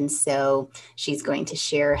 6. And so she's going to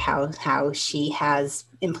share how she has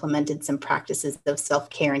implemented some practices of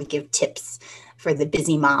self-care and give tips for the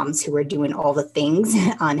busy moms who are doing all the things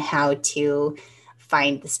on how to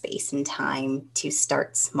find the space and time to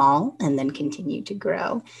start small and then continue to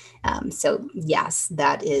grow. So yes,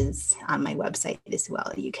 that is on my website as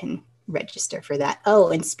well. You can register for that. Oh,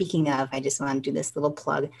 and speaking of, I just want to do this little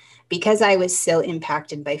plug because I was so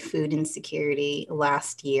impacted by food insecurity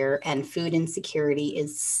last year, and food insecurity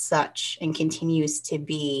is such and continues to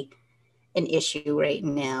be an issue right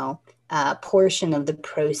now. A portion of the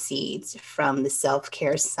proceeds from the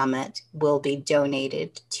Self-Care Summit will be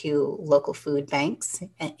donated to local food banks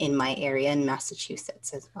in my area in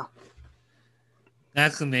Massachusetts as well.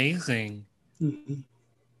 That's amazing. Mm-hmm.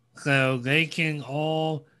 So they can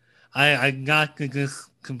all, I not to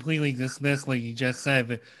just completely dismiss what you just said,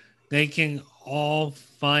 but they can all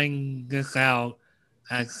find this out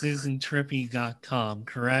at SusanTrippi.com,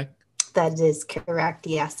 correct? That is correct,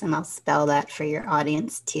 yes. And I'll spell that for your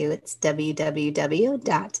audience too. It's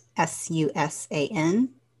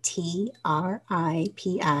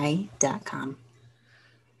www.susantripi.com.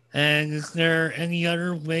 And is there any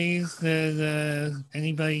other ways that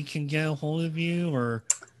anybody can get a hold of you or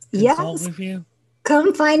consult with you?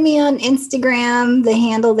 Come find me on Instagram. The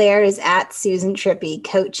handle there is at Susan Trippi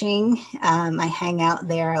Coaching. I hang out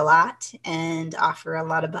there a lot and offer a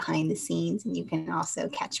lot of behind the scenes. And you can also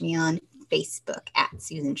catch me on Facebook at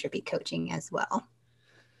Susan Trippi Coaching as well.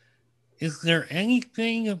 Is there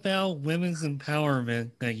anything about women's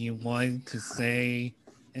empowerment that you wanted to say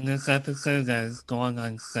in this episode that has gone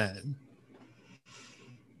unsaid?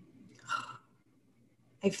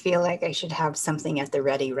 I feel like I should have something at the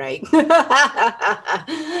ready, right?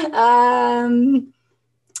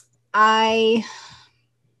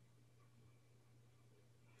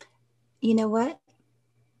 You know what?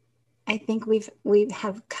 I think we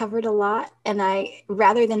have covered a lot, and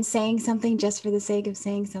rather than saying something just for the sake of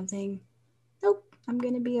saying something, nope, I'm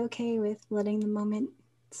going to be okay with letting the moment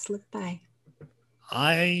slip by.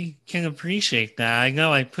 I can appreciate that. I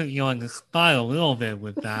know I put you on the spot a little bit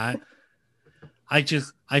with that. I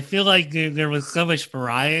feel like there was so much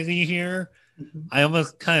variety here. Mm-hmm. I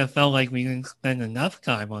almost kind of felt like we didn't spend enough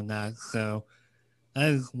time on that. So that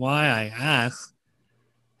is why I asked.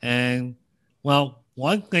 And, well,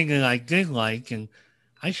 one thing that I did like, and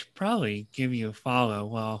I should probably give you a follow.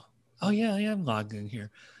 Well, oh yeah, I am logged in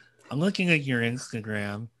here. I'm looking at your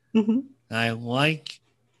Instagram. Mm-hmm. And I like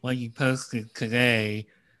what you posted today,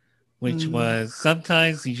 which was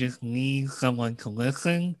sometimes you just need someone to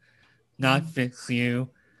listen. Not fix you,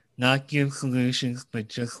 not give solutions, but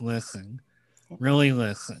just listen. Yeah. Really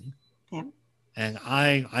listen. Yeah. And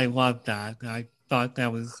I love that. I thought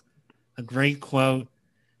that was a great quote.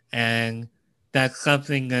 And that's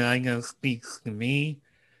something that I know speaks to me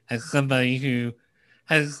as somebody who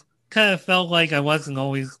has kind of felt like I wasn't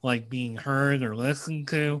always like being heard or listened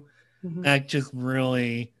to. Mm-hmm. That just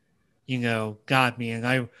really, got me. And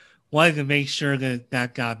I wanted to make sure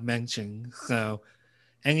that got mentioned. So,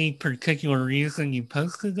 any particular reason you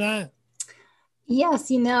posted that?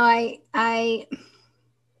 Yes, I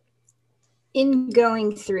in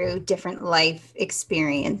going through different life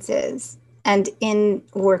experiences and in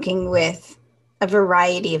working with a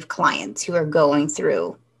variety of clients who are going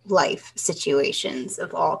through life situations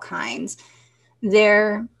of all kinds,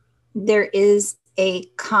 there is a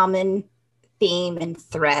common theme and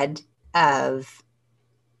thread of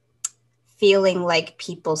feeling like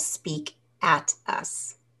people speak at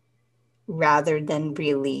us rather than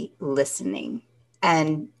really listening.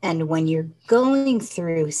 And when you're going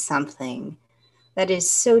through something that is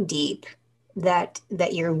so deep that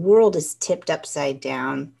your world is tipped upside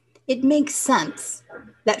down, it makes sense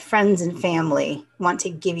that friends and family want to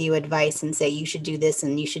give you advice and say you should do this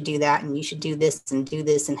and you should do that and you should do this and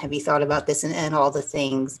have you thought about this, and all the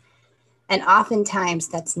things. And oftentimes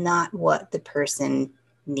that's not what the person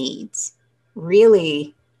needs.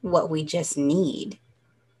 Really, what we just need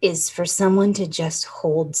is for someone to just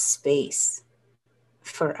hold space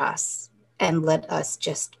for us and let us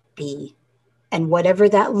just be. And whatever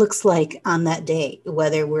that looks like on that day,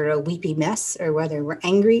 whether we're a weepy mess or whether we're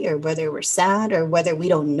angry or whether we're sad or whether we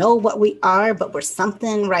don't know what we are, but we're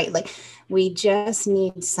something, right? Like, we just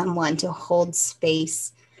need someone to hold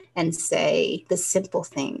space and say the simple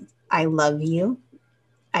thing: I love you.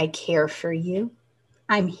 I care for you.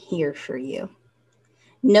 I'm here for you.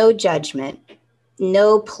 No judgment,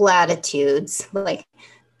 no platitudes, like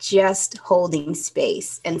just holding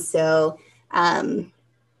space. And so,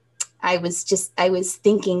 I was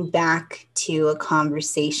thinking back to a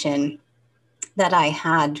conversation that I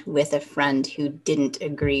had with a friend who didn't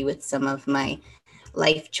agree with some of my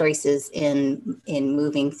life choices in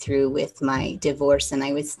moving through with my divorce. And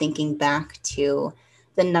I was thinking back to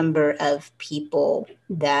the number of people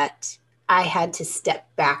that I had to step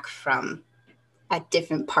back from at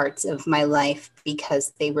different parts of my life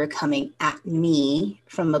because they were coming at me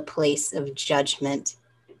from a place of judgment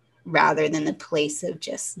rather than a place of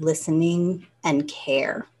just listening and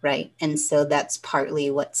care, right? And so that's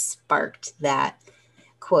partly what sparked that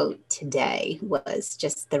quote today, was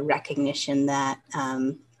just the recognition that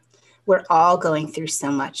we're all going through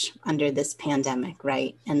so much under this pandemic,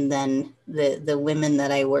 right? And then the women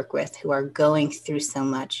that I work with who are going through so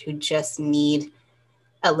much, who just need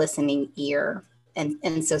a listening ear.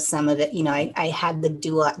 And so some of it, I had the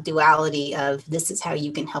duality of, this is how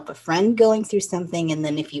you can help a friend going through something. And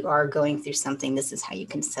then if you are going through something, this is how you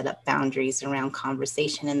can set up boundaries around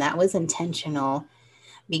conversation. And that was intentional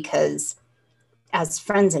because as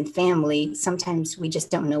friends and family, sometimes we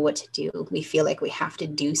just don't know what to do. We feel like we have to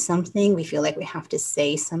do something. We feel like we have to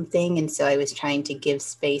say something. And so I was trying to give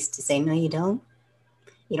space to say, no, you don't.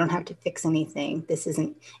 You don't have to fix anything.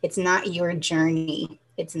 It's not your journey.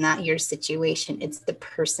 It's not your situation. It's the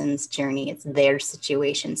person's journey. It's their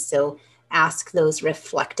situation. So ask those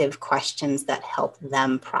reflective questions that help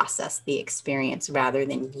them process the experience rather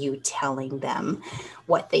than you telling them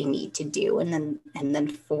what they need to do. And then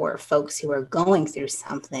for folks who are going through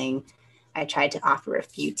something, I tried to offer a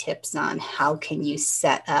few tips on how can you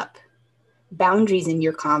set up boundaries in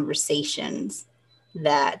your conversations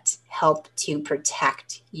that help to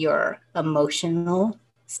protect your emotional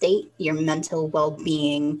state, your mental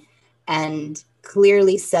well-being, and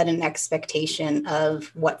clearly set an expectation of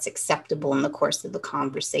what's acceptable in the course of the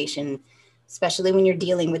conversation, especially when you're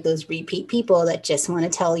dealing with those repeat people that just want to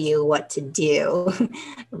tell you what to do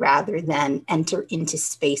rather than enter into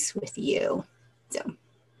space with you. So,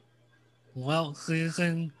 well,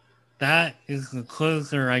 Susan, that is the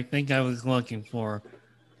closer I think I was looking for.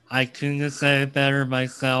 I couldn't have said it better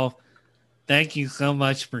myself. Thank you so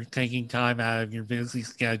much for taking time out of your busy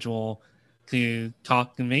schedule to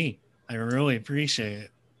talk to me. I really appreciate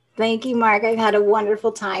it. Thank you, Mark. I've had a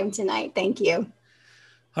wonderful time tonight. Thank you.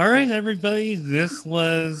 All right, everybody. This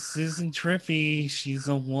was Susan Triffy. She's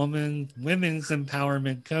a women's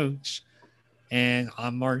empowerment coach. And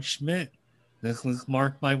I'm Mark Schmidt. This was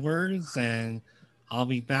Mark My Words, and I'll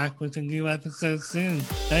be back with a new episode soon.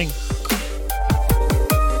 Thanks.